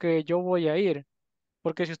creo que yo voy a ir.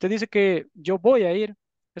 Porque si usted dice que yo voy a ir,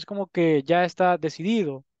 es como que ya está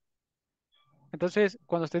decidido. Entonces,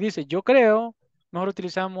 cuando usted dice yo creo, mejor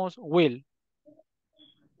utilizamos will.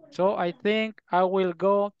 So, I think I will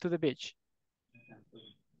go to the beach.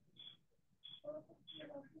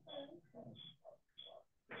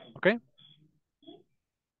 ¿Ok?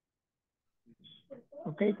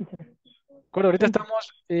 Okay, teacher. Bueno, ahorita Thank you.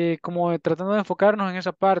 estamos como tratando de enfocarnos en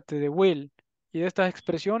esa parte de will y de estas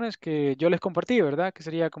expresiones que yo les compartí, ¿verdad? Que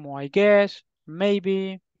sería como I guess,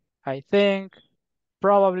 maybe, I think,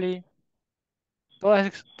 probably.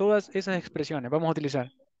 Todas esas expresiones vamos a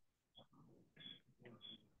utilizar.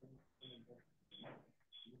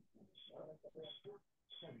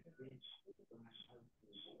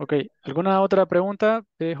 Ok, ¿alguna otra pregunta,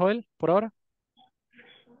 Joel, por ahora?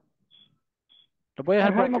 Lo voy a I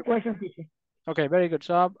dejar por have aquí. no question, teacher. Okay, very good.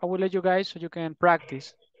 So I will let you guys so you can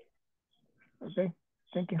practice. Okay,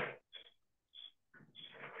 thank you.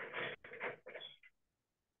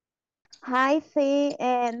 I think,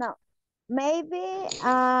 no, maybe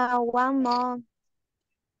one month.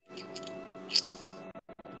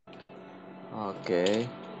 Okay.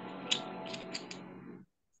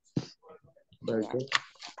 Very Yes, good.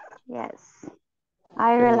 yes.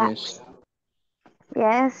 I Finish. relax.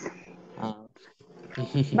 Yes, Uh,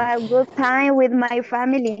 but good time with my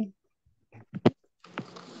family.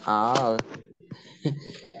 ah,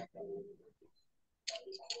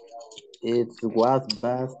 it was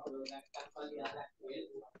best.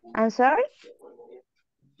 I'm sorry?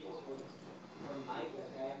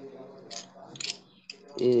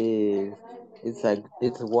 It,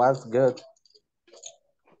 it was good.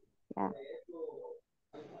 Yeah.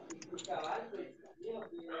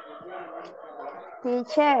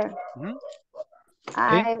 Teacher, Mhm. Sí.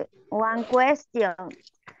 I one question.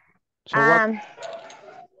 So Um,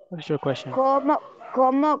 what is your question?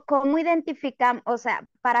 ¿Cómo identificamos, o sea,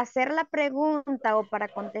 para hacer la pregunta o para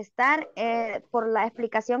contestar, por la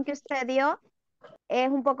explicación que usted dio, es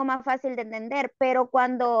un poco más fácil de entender, pero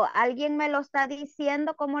cuando alguien me lo está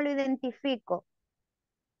diciendo, ¿cómo lo identifico?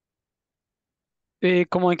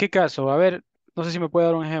 ¿Cómo en qué caso? A ver, no sé si me puede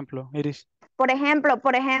dar un ejemplo, Iris. Por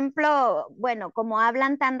ejemplo, bueno, como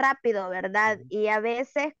hablan tan rápido, ¿verdad? Ujú. Y a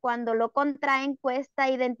veces cuando lo contraen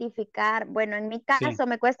cuesta identificar, bueno, en mi Sí. caso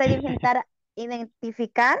me cuesta identificar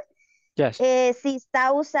Yes. si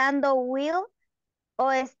está usando will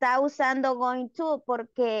o está usando going to,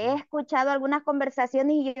 porque he escuchado algunas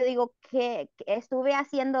conversaciones y yo digo que estuve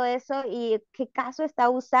haciendo eso y qué caso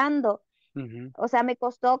está usando. Ujú, O sea, me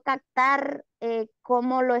costó captar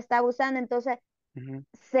cómo lo está usando. Entonces, ujú.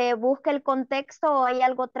 ¿se busca el contexto o hay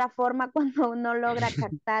algo otra forma cuando uno logra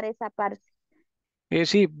captar esa parte?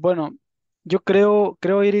 Sí, bueno, yo creo,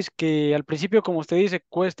 Iris, que al principio, como usted dice,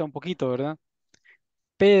 cuesta un poquito, ¿verdad?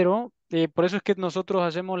 Pero por eso es que nosotros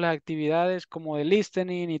hacemos las actividades como de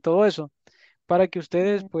listening y todo eso, para que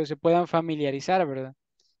ustedes Mm, pues se puedan familiarizar, ¿verdad?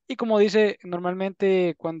 Y como dice,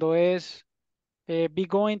 normalmente cuando es be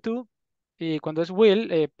going to y cuando es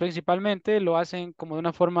will, principalmente lo hacen como de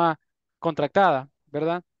una forma contractada,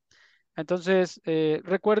 ¿verdad? Entonces,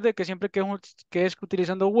 recuerde que siempre que es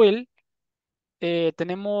utilizando will,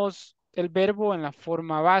 tenemos el verbo en la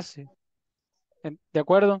forma base, ¿de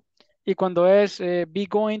acuerdo? Y cuando es be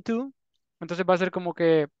going to, entonces va a ser como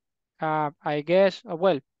que I guess,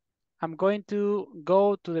 well, I'm going to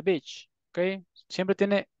go to the beach, ¿ok? Siempre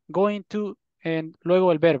tiene going to en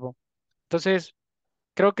luego el verbo. Entonces,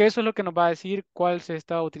 creo que eso es lo que nos va a decir cuál se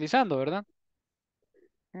está utilizando, ¿verdad?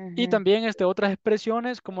 Y ujú, también otras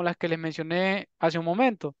expresiones como las que les mencioné hace un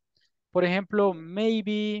momento. Por ejemplo,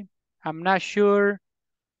 maybe, I'm not sure,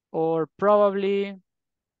 or probably,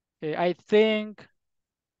 I think.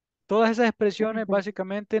 Todas esas expresiones ujú.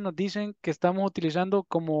 básicamente nos dicen que estamos utilizando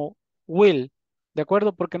como will, ¿de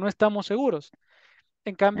acuerdo? Porque no estamos seguros.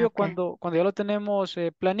 En cambio, Ok. cuando ya lo tenemos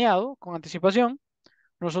planeado con anticipación,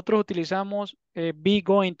 nosotros utilizamos be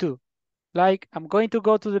going to. Like, I'm going to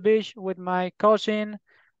go to the beach with my cousin.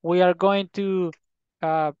 We are going to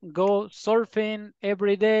go surfing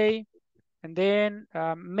every day, and then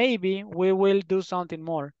maybe we will do something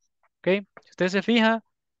more. ¿Ok? Si usted se fija,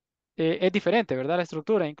 es diferente, ¿verdad? La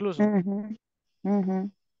estructura incluso. Ujú,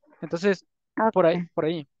 ujú. Entonces, por ahí, Ok. por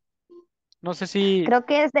ahí. No sé si, Creo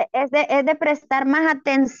que es de prestar más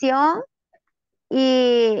atención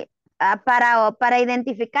y para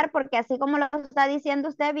identificar, porque así como lo está diciendo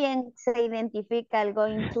usted, bien se identifica el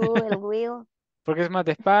going to, el will. porque es más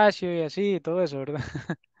despacio y así, y todo eso, ¿verdad?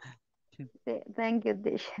 Sí, thank you,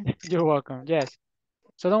 teacher. You're welcome. Yes.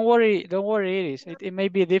 So don't worry, Iris. It may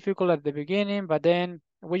be difficult at the beginning, but then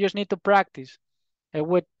we just need to practice. And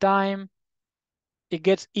with time, it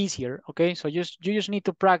gets easier, okay? So you just need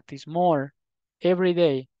to practice more every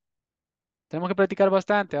day. Tenemos que practicar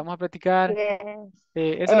bastante. Vamos a practicar. Yes.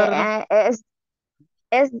 Esa es la razón.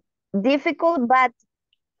 Es difficult, but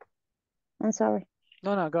I'm sorry.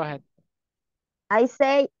 No, go ahead. I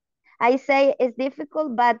say it's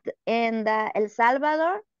difficult, but in El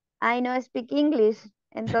Salvador, I no speak English.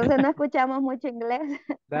 Entonces no escuchamos mucho inglés.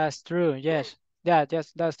 That's true. Yes. Yeah,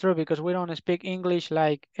 yes, that's true because we don't speak English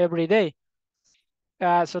like every day.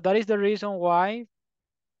 So that is the reason why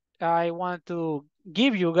I want to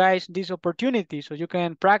give you guys this opportunity so you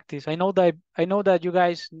can practice. I know that you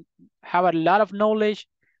guys have a lot of knowledge.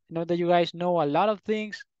 I know that you guys know a lot of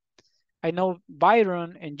things. I know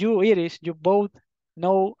Byron and you, Iris, you both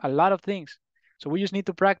know a lot of things. So we just need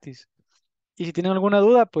to practice. Y si tienen alguna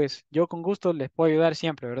duda, pues yo con gusto les puedo ayudar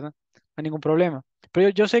siempre, ¿verdad? No hay ningún problema. Pero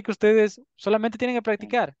yo sé que ustedes solamente tienen que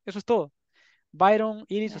practicar. Eso es todo. Byron,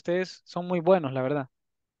 Iris, ustedes son muy buenos, la verdad.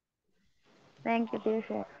 Thank you,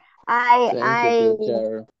 teacher. I, Thank you, I,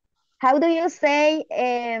 teacher. how do you say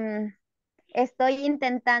estoy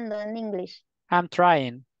intentando en English? I'm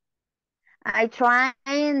trying. I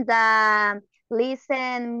trying the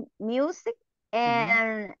listen music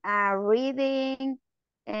Mhm, and reading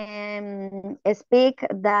and speak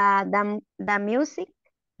the music.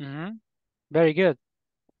 mhm. Very good.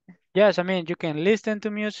 Yes, I mean, you can listen to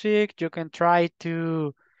music, you can try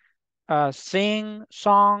to sing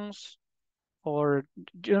songs, or,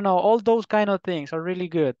 all those kind of things are really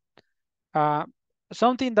good. Uh,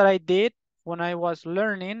 Something that I did when I was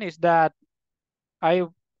learning is that I,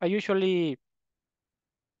 I usually,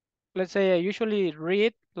 let's say, I usually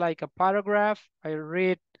read like a paragraph, I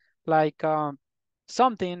read like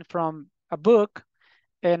something from a book,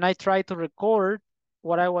 and I try to record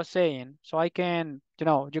what I was saying so I can,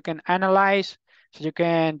 you can analyze, so you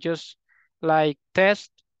can just like test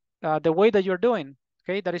the way that you're doing.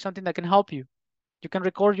 Okay, that is something that can help you. You can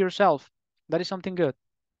record yourself. That is something good.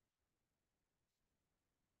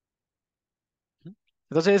 Ujú.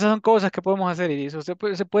 Entonces, esas son cosas que podemos hacer, y eso se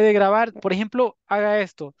puede grabar. Por ejemplo, haga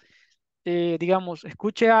esto. Digamos,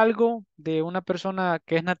 escuche algo de una persona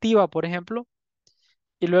que es nativa, por ejemplo,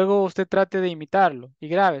 y luego usted trate de imitarlo y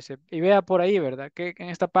grábese y vea por ahí, ¿verdad? Que en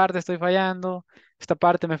esta parte estoy fallando, esta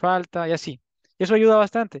parte me falta y así. Eso ayuda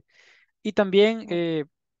bastante. Y también,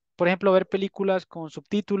 por ejemplo, ver películas con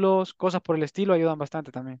subtítulos, cosas por el estilo, ayudan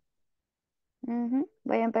bastante también. Ujú.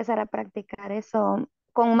 Voy a empezar a practicar eso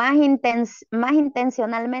con más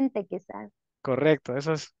intencionalmente quizás. Correcto,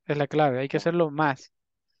 eso es la clave. Hay que hacerlo más.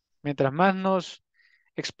 Mientras más nos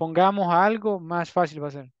expongamos a algo, más fácil va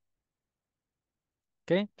a ser.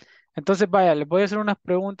 ¿Ok? Entonces, vaya, les voy a hacer unas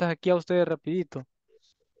preguntas aquí a ustedes rapidito.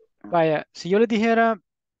 Vaya, si yo les dijera,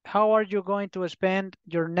 how are you going to spend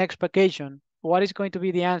your next vacation? What is going to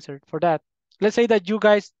be the answer for that? Let's say that you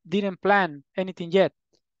guys didn't plan anything yet.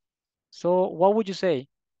 So what would you say?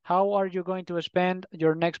 How are you going to spend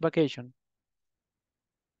your next vacation?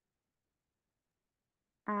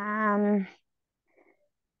 Um,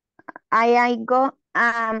 I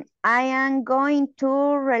am going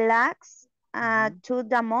to relax Mhm, to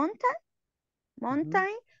the mhm.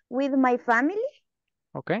 mountain with my family.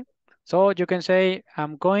 Okay. So you can say,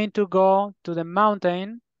 I'm going to go to the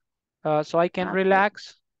mountain so I can Okay,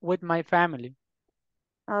 relax with my family.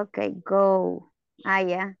 okay, go.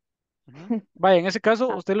 Yeah. Ujú. Vaya, en ese caso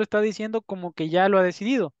usted lo está diciendo como que ya lo ha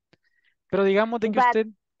decidido, pero digamos de que But usted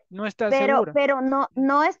no está Pero, segura. pero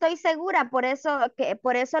no estoy segura, por eso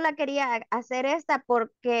la quería hacer esta,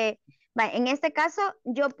 porque en este caso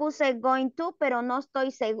yo puse going to, pero no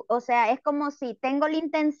estoy segura, o sea, es como si tengo la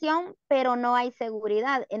intención, pero no hay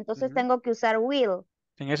seguridad, entonces Ujú. tengo que usar will.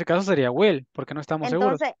 En ese caso sería will, porque no estamos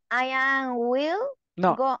seguros. Entonces, I am will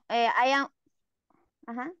No, go, I am,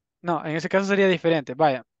 ajá, no, en ese caso sería diferente.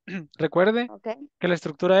 Vaya, recuerde ok, que la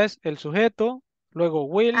estructura es el sujeto, luego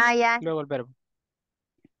will, ya, luego el verbo.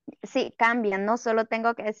 sí, cambian, no solo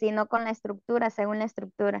tengo que decir, no con la estructura, según la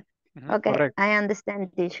estructura. Ujú, Ok, correcto. I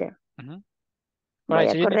understand, teacher. Ujú. All Voy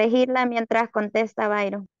right, a corregirla mientras contesta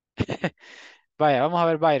Byron. vaya, vamos a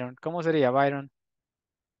ver Byron. ¿Cómo sería Byron?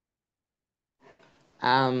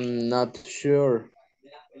 I'm not sure.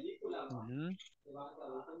 Ujú.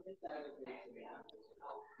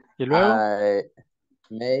 ¿Y luego?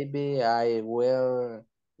 Maybe I will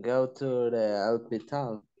go to the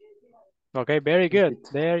hospital. Okay, very good.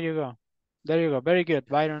 There you go. There you go. Very good,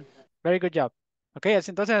 Byron. Very good job. Ok,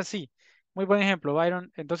 entonces así. Muy buen ejemplo, Byron.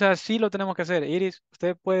 Entonces así lo tenemos que hacer. Iris,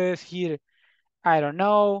 usted puede decir, I don't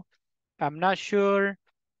know, I'm not sure,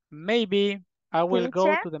 maybe I will go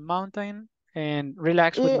Teacher, to the mountain and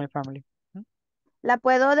relax with y my family. ¿Mm? la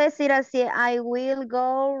puedo decir así, I will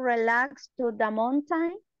go relax to the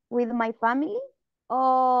mountain with my family.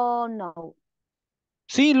 Oh, no.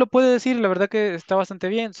 Sí, lo puede decir, la verdad que está bastante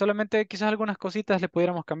bien. Solamente quizás algunas cositas le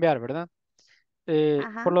pudiéramos cambiar, ¿verdad? Por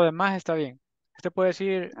Ajá. lo demás está bien. Usted puede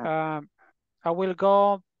decir, I will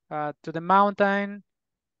go to the mountain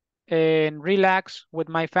and relax with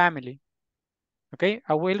my family. Okay,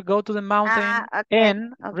 I will go to the mountain Okay,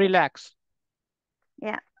 and okay. relax.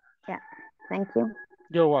 Yeah, yeah. Thank you.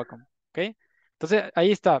 You're welcome. Okay, entonces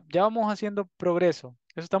ahí está. Ya vamos haciendo progreso.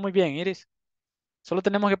 Eso está muy bien, Iris. Solo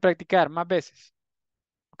tenemos que practicar más veces.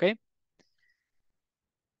 Ok,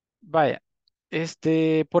 vaya.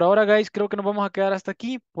 Por ahora, guys, creo que nos vamos a quedar hasta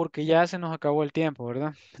aquí porque ya se nos acabó el tiempo,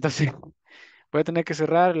 ¿verdad? Entonces, voy a tener que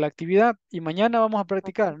cerrar la actividad y mañana vamos a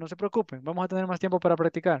practicar. No se preocupen, vamos a tener más tiempo para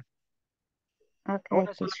practicar. Okay,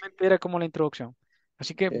 Ahora teacher. solamente era como la introducción.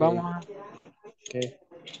 Así que vamos a... Okay.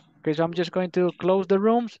 Okay, so I'm just going to close the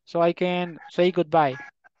rooms so I can say goodbye.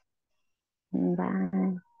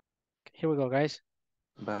 Bye. Here we go, guys.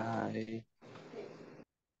 Bye.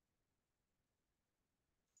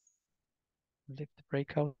 Leave the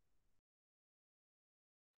breakout.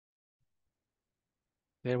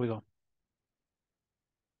 There we go.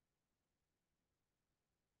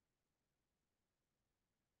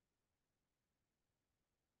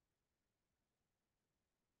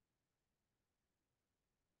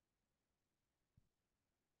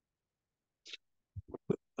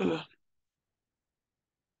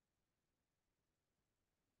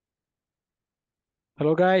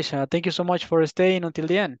 Hello, guys. Thank you so much for staying until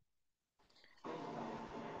the end.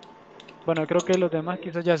 Bueno, creo que los demás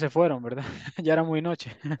quizás ya se fueron, ¿verdad? Ya era muy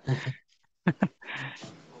noche.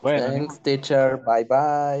 Bueno, ni Thanks, modo. teacher. Bye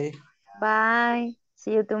bye. Bye.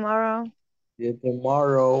 See you tomorrow. See you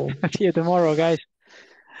tomorrow. See you tomorrow, guys.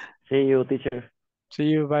 See you, teacher. See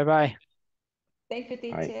you. Bye bye. Thank you,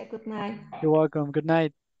 Bye. teacher. Good night. You're welcome. Good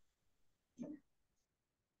night.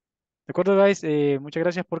 De acuerdo, guys. Muchas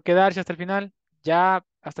gracias por quedarse hasta el final. Ya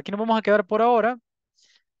hasta aquí nos vamos a quedar por ahora.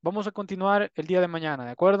 Vamos a continuar el día de mañana,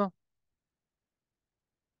 ¿de acuerdo?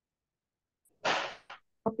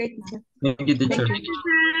 Okay, teacher. Thank you, teacher. Thank you.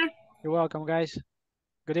 You're welcome, guys.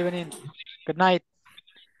 Good evening. Good night.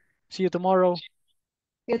 See you tomorrow.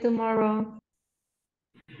 See you tomorrow.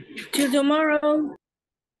 Till tomorrow.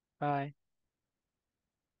 Bye.